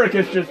 And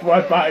Spartacus just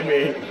went by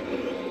me.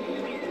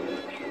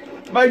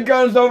 My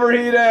gun's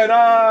overheated,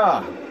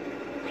 Now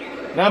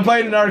I'm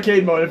playing in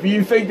arcade mode. If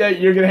you think that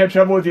you're going to have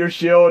trouble with your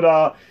shield,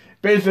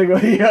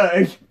 basically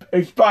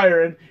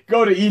expiring,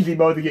 go to easy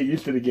mode to get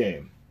used to the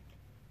game.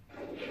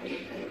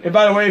 And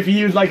by the way, if you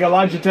use like a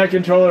Logitech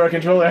controller or a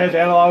controller that has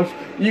analogs,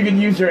 you can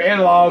use your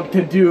analog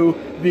to do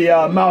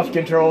the mouse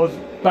controls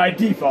by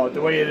default,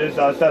 the way it is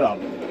set up.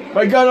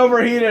 My gun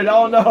overheated,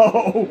 oh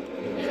no!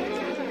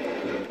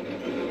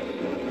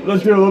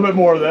 Let's do a little bit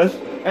more of this.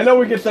 And then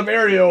we get some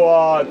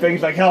aerial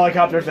things like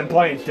helicopters and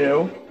planes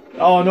too.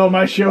 Oh no,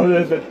 my shield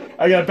isn't.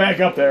 I gotta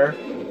back up there.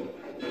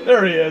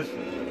 There he is.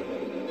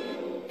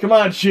 Come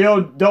on,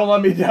 shield, don't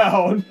let me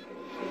down.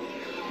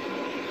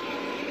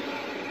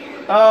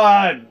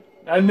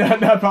 I'm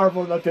not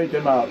powerful enough to take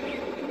them out.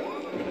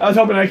 I was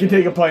hoping I could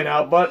take a plane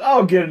out, but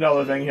I'll get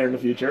another thing here in the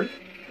future.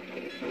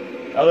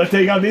 Let's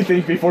take out these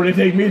things before they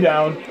take me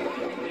down.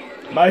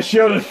 My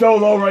shield is so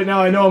low right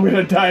now, I know I'm going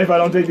to die if I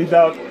don't take these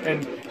out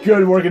in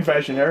good working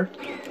fashion here.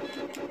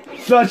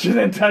 Such an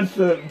intense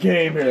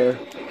game here.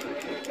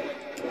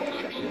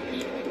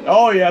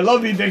 Oh yeah, I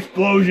love these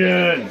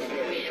explosions.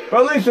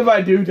 But at least if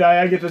I do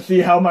die, I get to see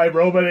how my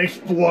robot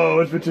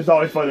explodes, which is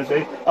always fun to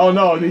see. Oh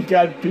no, these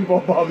guys, people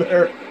above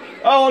there.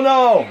 Oh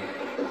no!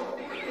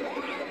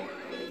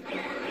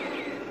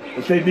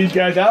 Let's take these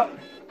guys out.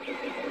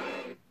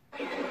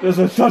 This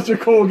is such a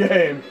cool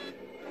game.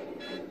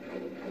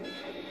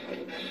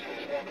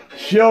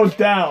 Shields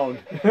down.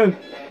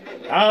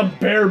 I'm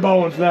bare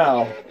bones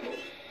now.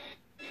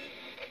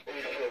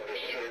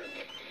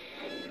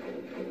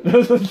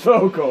 This is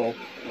so cool.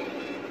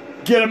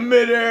 Get them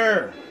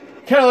midair.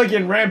 Kind of like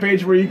in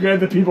Rampage where you grab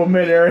the people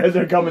midair as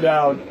they're coming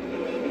down.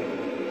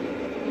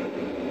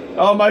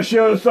 Oh, my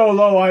shield is so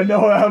low. I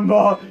know I'm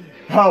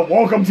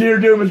welcome to your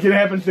doom is going to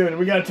happen soon.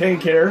 We got a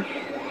tank here.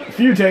 A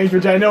few tanks,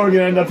 which I know are going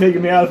to end up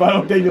taking me out if I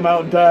don't take them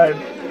out in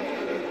time.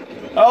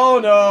 Oh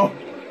no.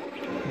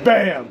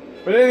 Bam.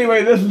 But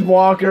anyway, this is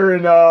Walker,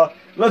 and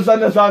let's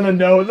end this on a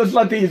note. Let's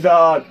let these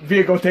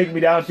vehicles take me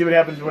down, see what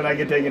happens when I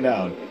get taken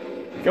down.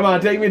 Come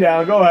on, take me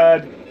down. Go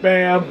ahead.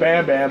 Bam,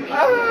 bam, bam.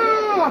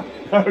 Ah!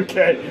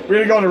 Okay, we're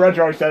going to go into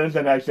retro settings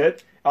and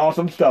exit.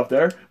 Awesome stuff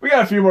there. We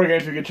got a few more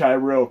games we can try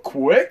real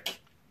quick.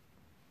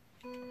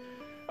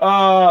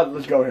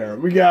 Let's go here.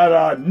 We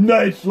got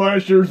Night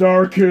Slashers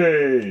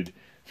Arcade.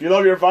 If you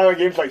love your violent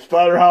games like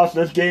Splatterhouse,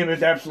 this game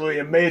is absolutely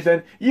amazing.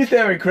 It used to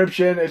have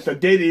encryption. It's a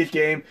Data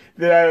game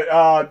that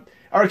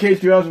Arcade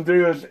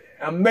 2003 was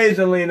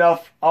amazingly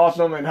enough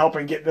awesome in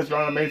helping get this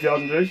run on May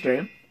 2003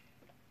 stream.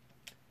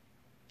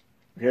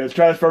 Okay, let's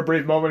try this for a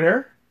brief moment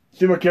here.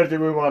 See what character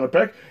we want to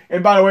pick.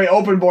 And by the way,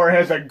 OpenBoard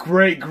has a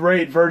great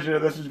version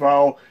of this as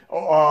well.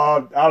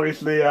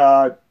 Obviously,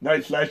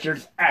 Night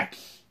Slashers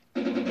X.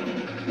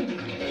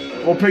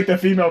 We'll pick the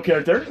female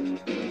character.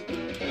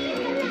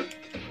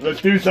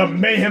 Let's do some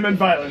mayhem and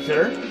violence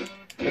here.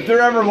 If there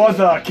ever was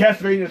a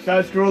Castlevania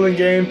side-scrolling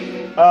game,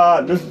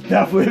 this is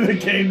definitely the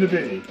game to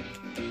be.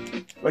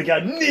 Like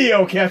a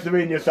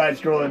Neo-Castlevania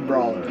side-scrolling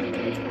brawler.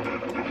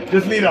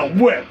 Just need a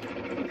whip.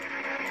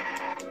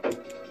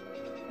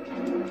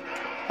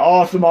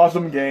 Awesome,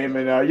 awesome game,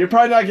 and you're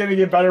probably not going to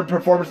get better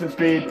performance and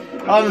speed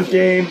on this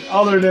game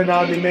other than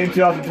on the main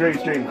 2003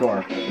 Extreme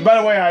Core. And by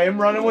the way, I am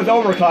running with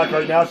overclock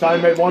right now, so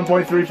I'm at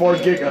 1.34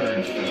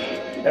 gigahertz.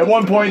 At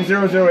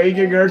 1.008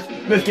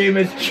 gigahertz, this game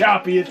is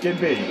choppy as can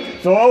be.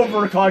 So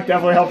overclock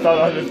definitely helps out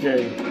on this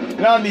game.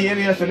 And on the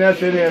NES and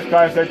SNES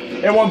Classic,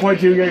 at 1.2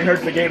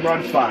 gigahertz, the game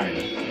runs fine.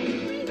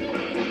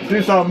 Let's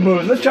do some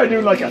moves. Let's try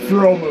doing like a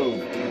throw move.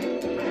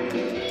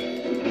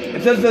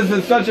 And since this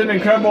is such an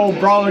incredible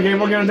brawler game,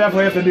 we're going to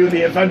definitely have to do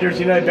the Avengers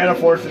United Battle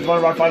Force as one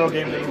of our final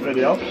games in this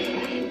video.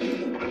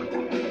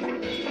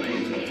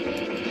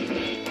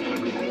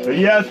 So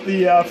yes,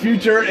 the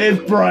future is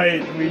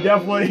bright. We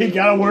definitely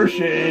gotta wear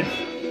shades.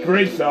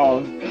 Great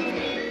song.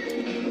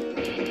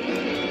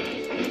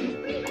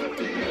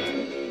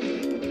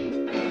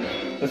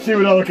 Let's see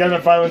what other kind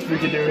of violence we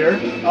can do here.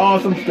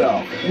 Awesome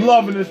stuff.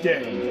 Loving this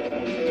game.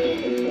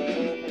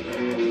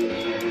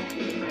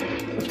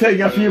 Let's take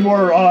a few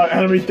more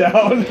enemies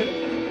down. Let's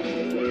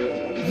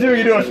see if we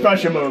can do a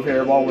special move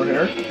here while we're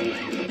here.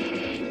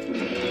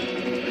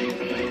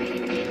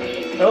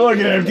 Oh, look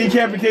at him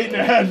decapitating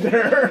their head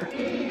there.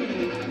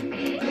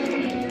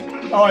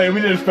 Oh yeah, we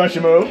did a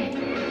special move.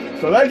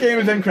 So that game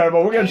is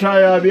incredible. We're going to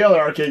try the other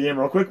arcade game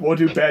real quick. We'll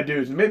do Bad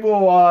Dudes. And maybe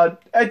we'll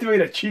activate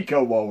a cheat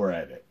code while we're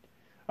at it.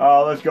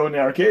 Let's go in the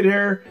arcade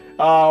here.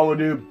 We'll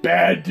do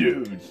Bad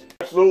Dudes.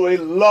 Absolutely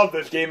love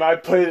this game.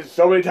 I've played it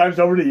so many times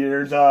over the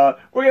years.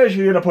 We're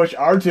actually going to push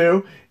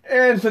R2.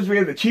 And since we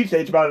have the cheat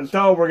stage about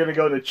installed, we're going to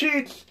go to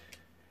cheats.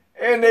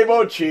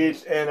 Enable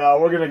cheats. And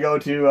we're going to go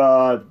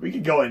to, we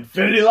can go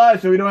Infinity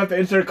Live so we don't have to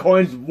insert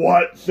coins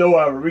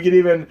whatsoever. We can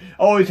even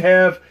always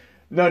have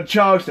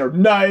nunchucks or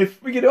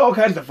knife. We can do all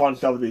kinds of fun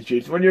stuff with these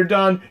cheats. When you're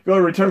done, go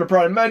to return to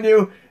product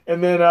menu,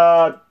 and then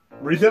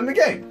resume the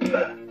game.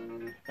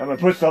 I'm going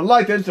to push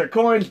select, insert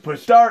coins,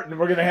 push start, and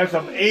we're going to have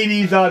some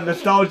 80s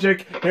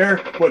nostalgic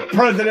here with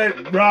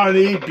President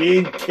Ronnie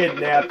being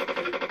kidnapped.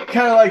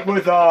 Kind of like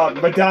with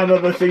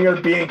Madonna the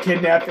singer being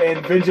kidnapped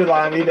and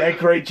Vigilante, that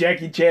great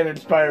Jackie Chan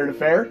inspired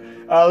affair.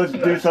 Let's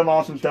do some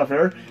awesome stuff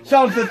here.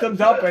 Sound system's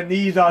up, and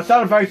these sound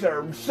effects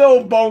are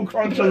so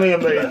bone-crunchingly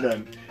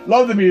amazing.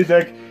 Love the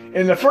music.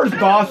 And the first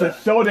boss is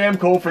so damn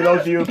cool for those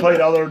of you who played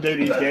other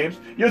Diddy's games.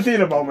 You'll see in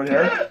a moment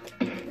here.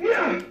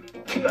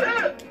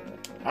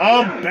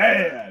 I'm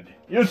bad.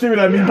 You'll see what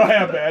I mean by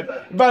I'm bad.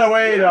 And by the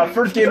way, the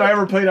first game I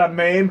ever played on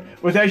MAME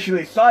was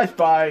actually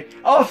Sci-Fi,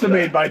 also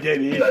made by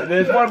Diddy's. And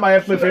it's one of my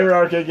absolute favorite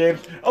arcade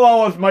games,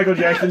 along with Michael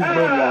Jackson's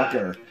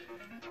Moonwalker.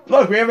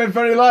 Look, we have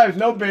Infinity Lives.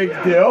 No big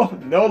deal.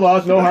 No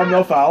loss, no harm,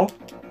 no foul.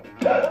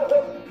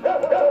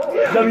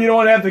 Some of you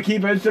don't have to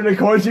keep inserting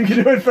coins. You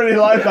can do Infinity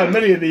Lives on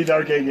many of these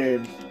arcade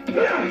games.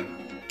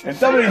 And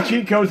some of these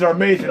cheat codes are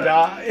amazing.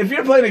 If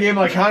you're playing a game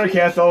like Haunter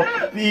Castle,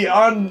 the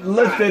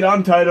unlisted,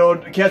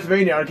 untitled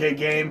Castlevania arcade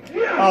game,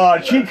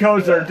 cheat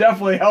codes are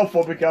definitely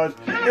helpful because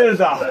it is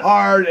a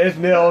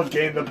hard-as-nails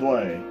game to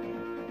play.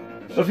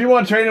 So if you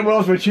want training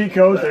wheels with cheat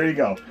codes, there you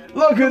go.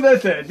 Look who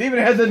this is. It even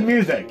has his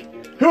music.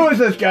 Who is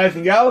this, guys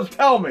and gals?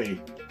 Tell me.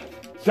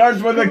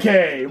 Starts with a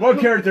K. What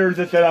character is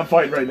this that I'm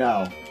fighting right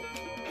now?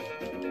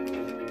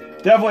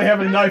 Definitely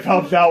having a knife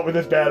helps out with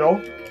this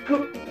battle.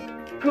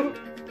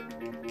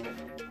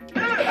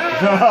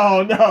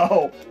 Oh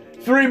no!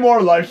 3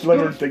 more life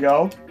slivers to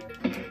go.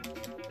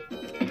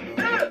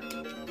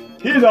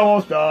 He's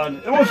almost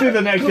done. And we'll see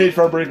the next stage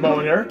for a brief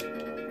moment here.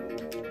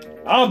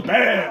 I'm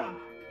bad!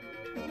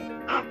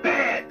 I'm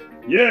bad!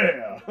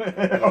 Yeah!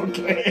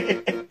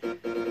 Okay.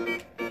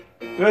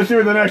 Let's see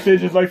what the next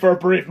stage is like for a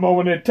brief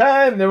moment in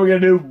time. Then we're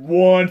going to do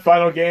one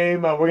final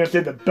game. We're going to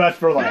save the best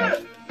for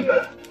last.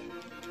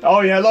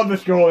 Oh yeah, I love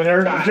this girl in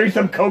here. Drink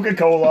some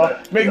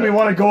Coca-Cola. Make me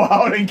want to go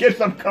out and get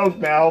some Coke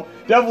now.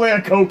 Definitely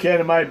a Coke can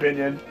in my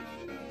opinion.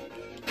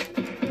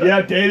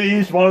 Yeah, Data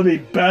East, one of the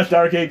best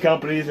arcade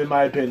companies in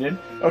my opinion.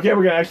 Okay,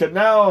 we're going to exit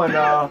now and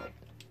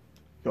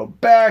go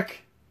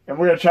back. And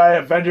we're going to try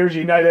Avengers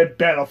United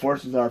Battle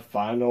Force as our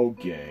final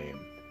game.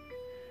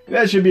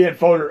 That should be in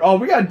folder. Oh,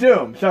 we got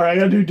Doom. Sorry, I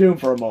got to do Doom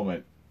for a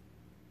moment.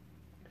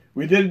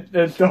 We did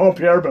install up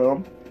here,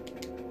 boom.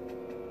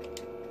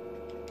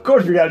 Of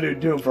course we got to do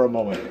Doom for a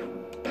moment.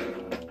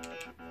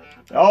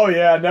 Oh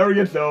yeah, never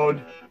gets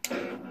old.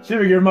 See if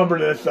we can remember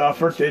this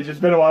first stage. It's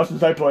been a while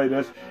since I played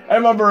this. I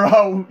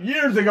remember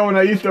years ago when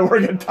I used to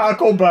work at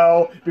Taco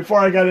Bell, before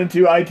I got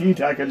into IT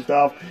tech and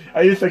stuff,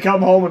 I used to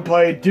come home and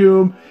play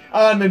Doom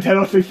on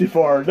Nintendo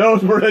 64.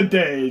 Those were the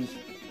days.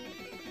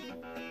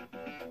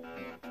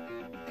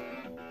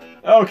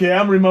 Okay,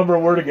 I'm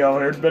remembering where to go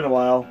here. It's been a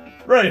while.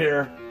 Right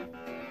here.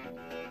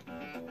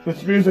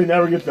 This music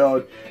never gets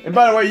old. And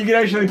by the way, you can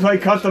actually play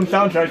custom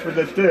soundtracks with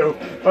this too,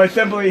 by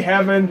simply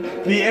having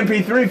the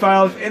MP3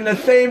 files in the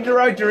same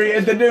directory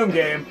as the Doom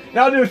game.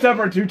 Now I'll do a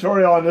separate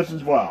tutorial on this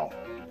as well.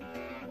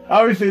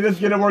 Obviously, this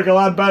is going to work a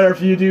lot better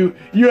if you do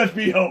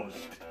USB host.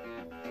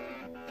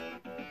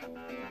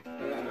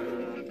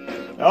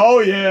 Oh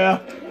yeah.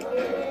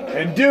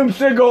 And Doom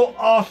Single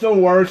also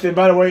works, and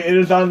by the way, it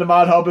is on the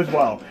Mod Hub as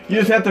well. You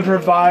just have to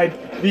provide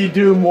the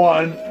Doom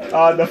 1,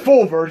 the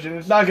full version.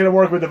 It's not going to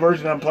work with the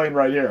version I'm playing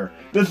right here.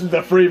 This is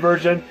the free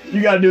version.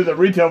 You got to do the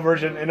retail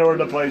version in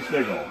order to play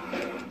Single.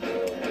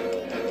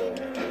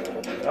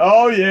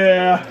 Oh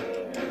yeah.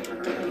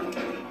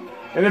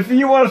 And if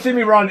you want to see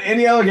me run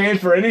any other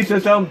games for any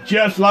system,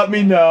 just let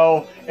me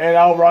know, and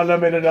I'll run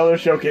them in another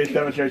showcase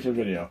demonstration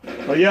video.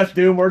 But yes,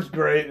 Doom works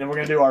great, and we're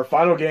going to do our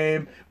final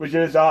game, which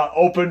is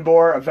Open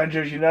Bore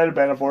Avengers United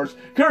Battle Force,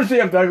 courtesy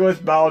of Douglas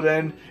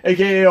Bowden,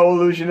 aka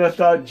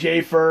Illusionista,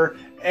 Jafer,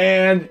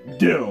 and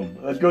Doom.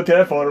 Let's go to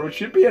that folder, which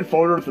should be in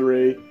folder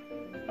 3,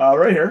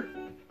 right here.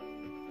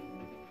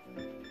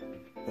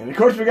 And of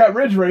course we got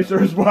Ridge Racer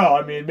as well.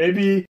 I mean,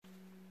 maybe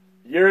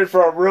you're in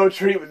for a real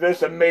treat with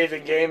this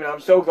amazing game, and I'm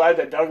so glad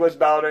that Douglas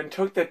Bowden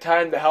took the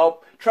time to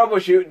help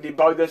troubleshoot and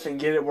debug this and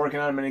get it working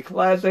on many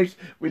classics.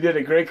 We did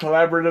a great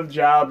collaborative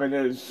job, and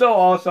it is so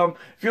awesome.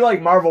 If you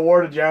like Marvel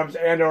War of the Gems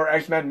and or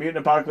X-Men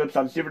Mutant Apocalypse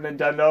on Super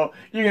Nintendo,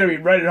 you're going to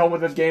be right at home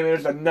with this game.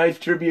 There's a nice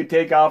tribute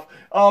takeoff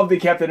of the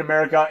Captain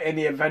America and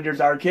the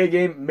Avengers arcade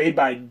game made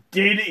by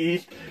Data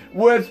East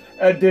with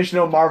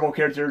additional Marvel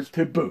characters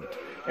to boot.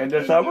 And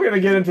just, we're going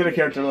to get into the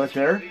character list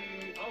here.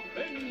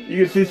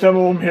 You can see some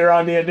of them here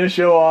on the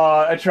initial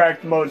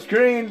attract mode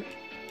screen.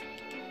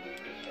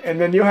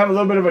 And then you'll have a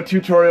little bit of a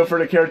tutorial for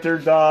the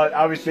characters,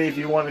 obviously, if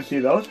you want to see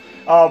those.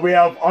 We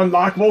have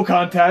unlockable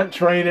content,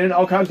 training,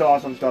 all kinds of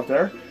awesome stuff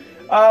there.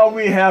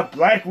 We have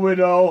Black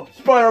Widow,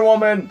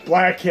 Spider-Woman,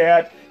 Black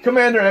Cat,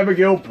 Commander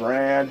Abigail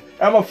Brand,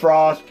 Emma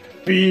Frost,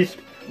 Beast,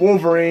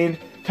 Wolverine,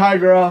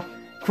 Tigra,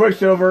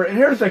 Quicksilver. And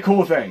here's the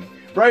cool thing.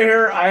 Right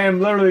here, I am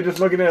literally just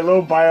looking at a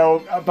little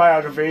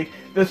biography.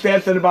 The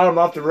stats at the bottom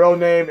left, the real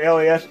name,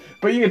 alias.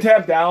 But you can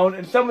tap down,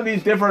 and some of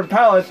these different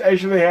palettes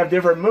actually have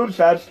different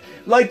movesets,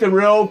 like the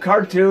real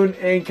cartoon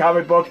and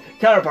comic book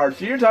counterparts.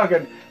 So you're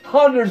talking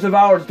hundreds of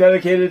hours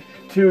dedicated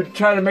to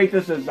trying to make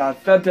this as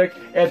authentic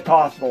as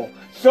possible.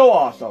 So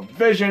awesome.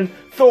 Vision,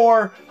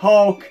 Thor,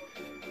 Hulk,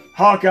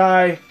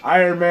 Hawkeye,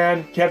 Iron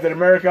Man, Captain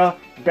America,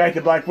 back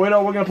to Black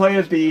Widow. We're going to play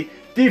as the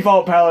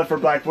default palette for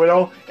Black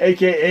Widow,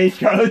 aka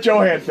Scarlett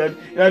Johansson.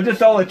 And I just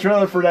saw the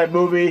trailer for that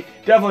movie.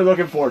 Definitely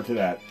looking forward to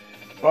that.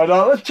 But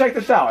let's check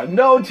this out.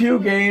 No two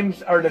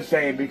games are the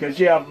same because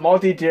you have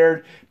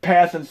multi-tiered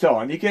paths and so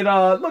on. You can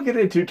look at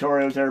the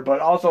tutorials there, but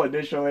also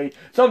additionally,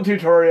 some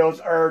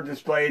tutorials are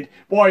displayed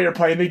while you're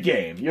playing the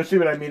game. You'll see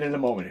what I mean in a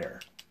moment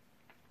here.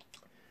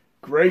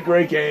 Great,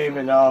 great game.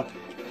 And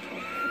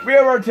we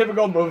have our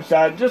typical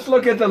moveset. Just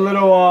look at the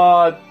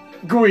little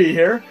GUI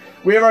here.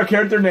 We have our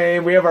character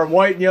name, we have our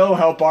white and yellow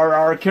health bar,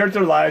 our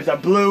character lives, a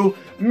blue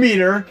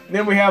meter, and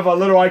then we have a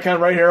little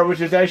icon right here, which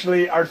is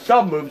actually our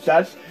sub-move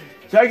sets.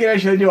 So I can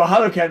actually do a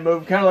Hadouken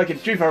move, kind of like in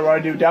Street Fighter, where I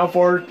do down,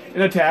 forward,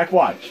 and attack,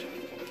 watch.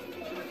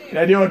 And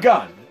I do a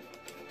gun.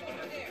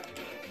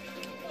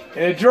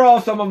 And it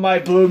draws some of my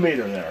blue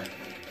meter there.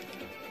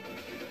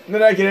 And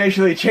then I can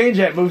actually change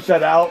that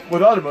moveset out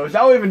with other moves.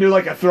 I'll even do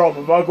like a throw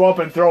move. I'll go up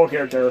and throw a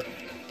character.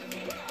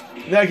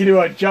 And then I can do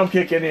a jump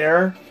kick in the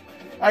air.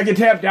 I can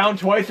tap down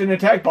twice in the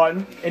attack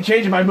button and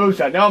change my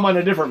moveset. Now I'm on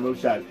a different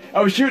moveset.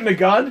 I was shooting a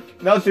gun.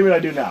 Now let's see what I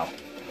do now.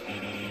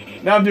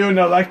 Now I'm doing an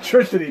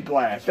electricity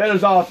blast. That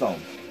is awesome.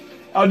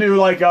 I'll do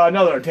like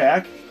another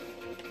attack.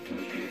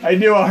 I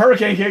do a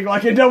hurricane kick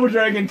like a Double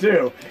Dragon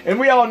 2. And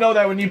we all know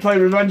that when you play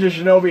Revenge of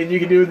Shinobi and you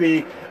can do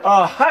the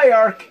high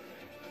arc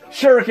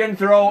shuriken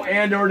throw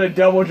and or the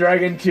Double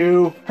Dragon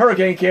 2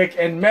 hurricane kick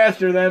and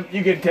master them,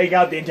 you can take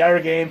out the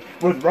entire game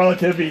with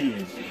relative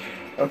ease.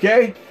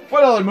 Okay?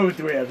 What other moves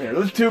do we have here?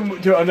 Let's do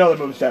another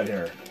moveset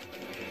here.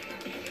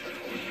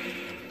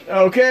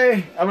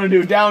 Okay, I'm going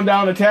to do down,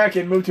 down, attack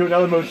and move to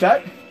another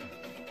moveset.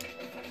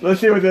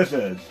 Let's see what this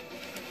is.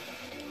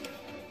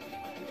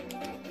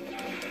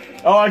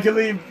 Oh, I can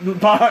leave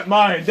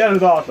mine. That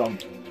is awesome.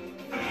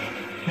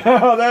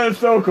 Oh, that is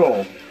so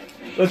cool.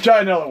 Let's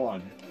try another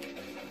one.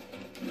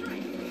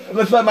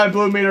 Let's let my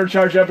blue meter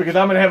charge up because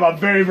I'm going to have a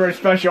very, very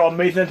special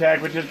amazing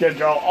attack which is going to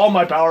draw all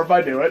my power if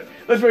I do it.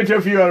 Let's wait till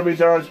a few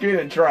enemies are on screen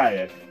and try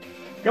it.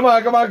 Come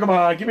on, come on, come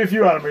on. Give me a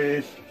few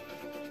enemies.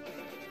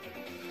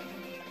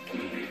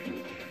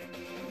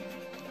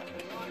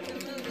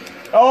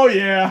 Oh,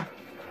 yeah.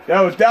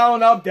 That was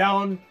down, up,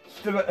 down.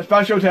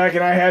 Special attack,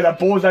 and I had a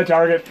bullseye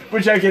target,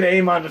 which I can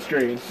aim on the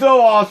screen.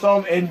 So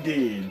awesome,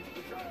 indeed.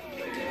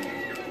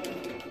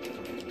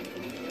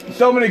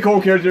 So many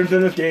cool characters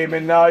in this game,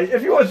 and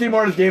if you want to see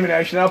more of this game in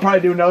action, I'll probably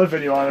do another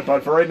video on it,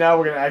 but for right now,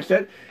 we're going to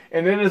exit.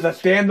 And it is a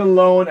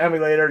standalone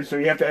emulator, so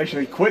you have to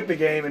actually quit the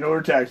game in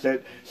order to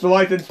exit.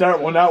 Select and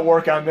start will not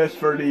work on this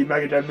for the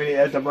Mega Drive Mini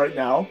as of right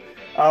now.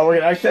 We're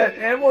going to exit,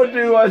 and we'll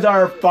do as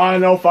our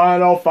final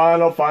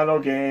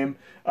game,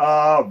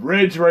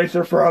 Ridge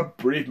Racer for a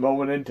brief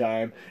moment in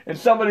time. And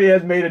somebody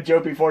has made a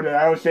joke before that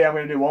I always say I'm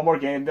going to do one more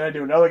game, then I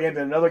do another game,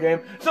 then another game.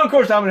 So, of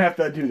course, I'm going to have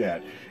to do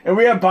that. And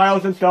we have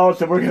BIOS installed,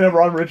 so we're going to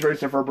run Ridge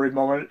Racer for a brief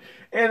moment.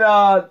 And,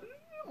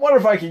 wonder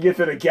if I can get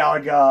to the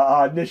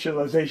Galaga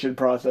initialization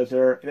process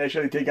here and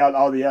actually take out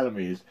all the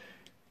enemies.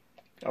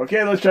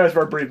 Okay, let's try this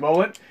for a brief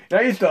moment. And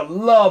I used to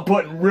love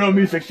putting real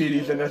music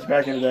CDs in this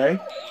back in the day.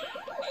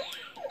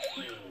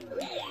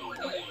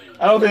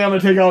 I don't think I'm going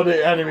to take all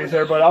the enemies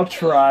here, but I'll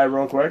try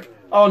real quick.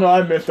 Oh no,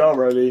 I missed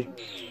already.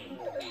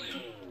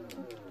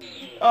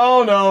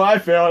 Oh no, I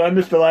failed. I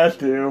missed the last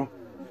two.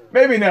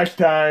 Maybe next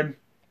time.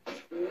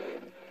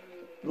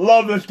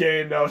 Love this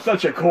game though.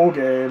 Such a cool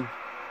game.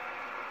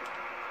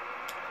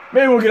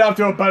 Maybe we'll get off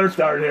to a better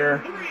start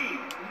here.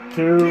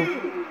 2.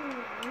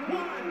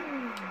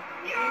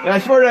 And I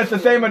swear that's the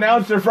same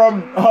announcer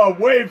from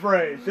Wave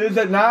Race, is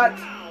it not?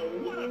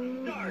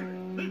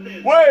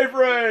 Wave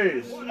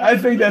Race! I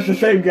think that's the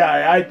same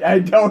guy. I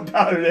don't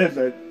doubt it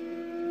isn't.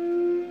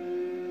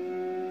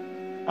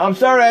 I'm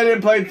sorry I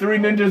didn't play 3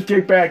 Ninjas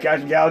Kick Back, guys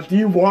and gals. Do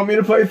you want me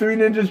to play 3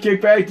 Ninjas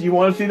Kick Back? Do you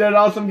want to see that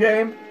awesome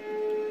game?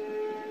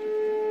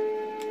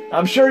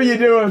 I'm sure you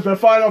do. It's the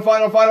final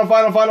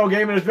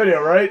game in this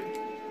video, right?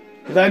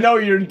 Because I know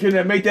you're going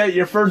to make that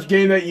your first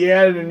game that you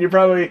added, and you're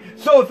probably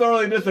so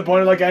thoroughly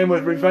disappointed like I am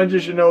with Revenge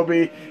of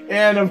Shinobi,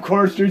 and of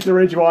course Streets of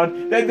Rage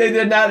 1, that they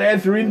did not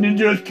add 3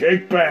 Ninjas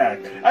Kick Back.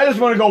 I just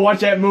want to go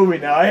watch that movie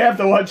now. I have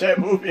to watch that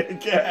movie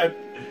again.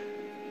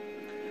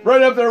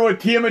 Right up there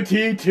with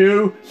TMNT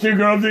 2,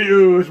 Secret of the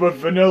Ooze with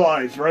Vanilla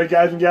Ice, right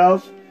guys and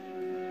gals?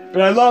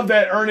 But I love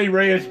that Ernie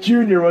Reyes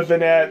Jr. was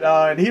in that,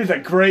 and he was a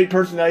great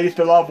person I used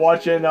to love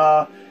watching in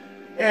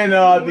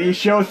the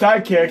show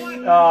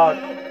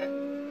Sidekicks,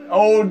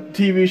 old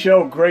TV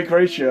show,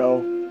 great show.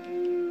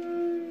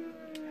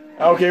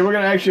 Okay, we're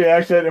going to actually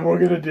exit, and we're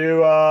going to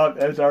do,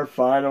 as our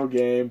final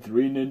game,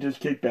 3 Ninjas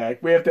Kick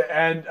Back. We have to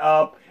end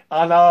up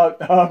on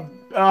a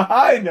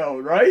high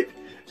note, right?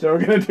 So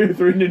we're going to do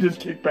 3 Ninjas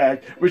Kick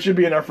Back, which should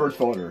be in our first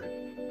folder.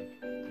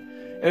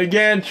 And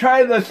again,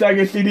 try the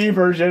Sega CD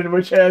version,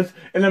 which has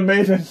an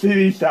amazing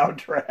CD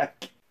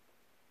soundtrack.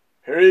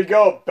 Here you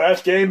go,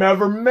 best game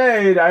ever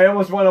made. I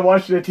almost want to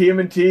watch the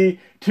TMNT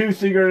 2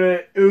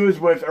 Secret Ooze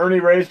with Ernie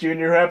Reyes Jr.,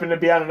 who happened to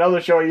be on another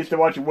show I used to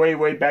watch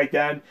way back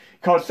then,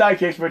 called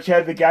Sidekicks, which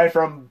had the guy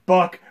from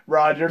Buck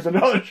Rogers,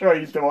 another show I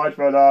used to watch,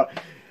 but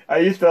I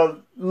used to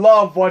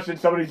love watching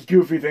some of these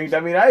goofy things. I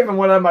mean, I even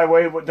went on my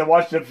way to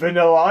watch the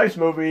Vanilla Ice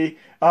movie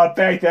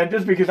back then,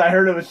 just because I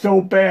heard it was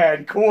so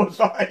bad, Cool as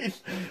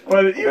Ice.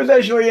 But it was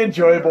actually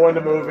enjoyable in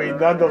the movie,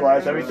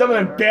 nonetheless. I mean, some of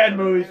them bad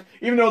movies,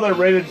 even though they're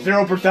rated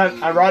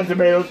 0% on Rotten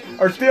Tomatoes,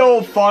 are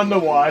still fun to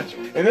watch.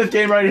 And this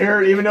game right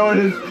here, even though it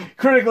is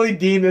critically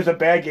deemed as a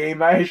bad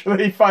game, I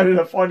actually find it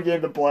a fun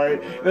game to play.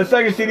 The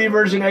Sega CD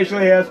version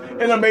actually has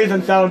an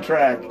amazing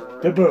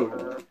soundtrack to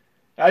boot.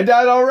 I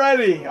died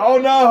already! Oh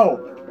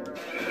no!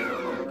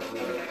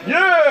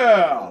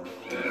 Yeah!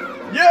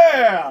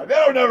 Yeah!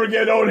 That'll never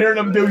get old hearing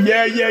them do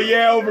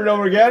yeah over and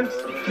over again.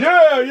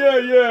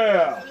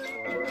 Yeah!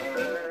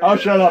 I'll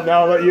shut up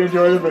now and let you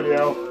enjoy the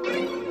video.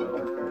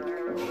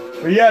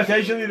 But yes,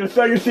 actually the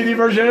Sega CD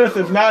version of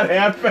this is not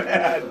half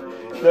bad.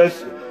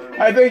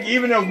 I think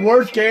even the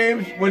worst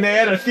games, when they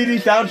add a CD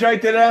soundtrack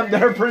to them,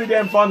 they're pretty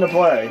damn fun to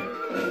play.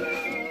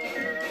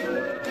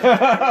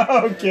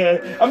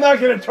 Okay, I'm not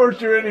going to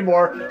torture you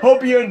anymore.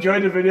 Hope you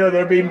enjoyed the video.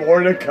 There'll be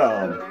more to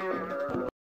come.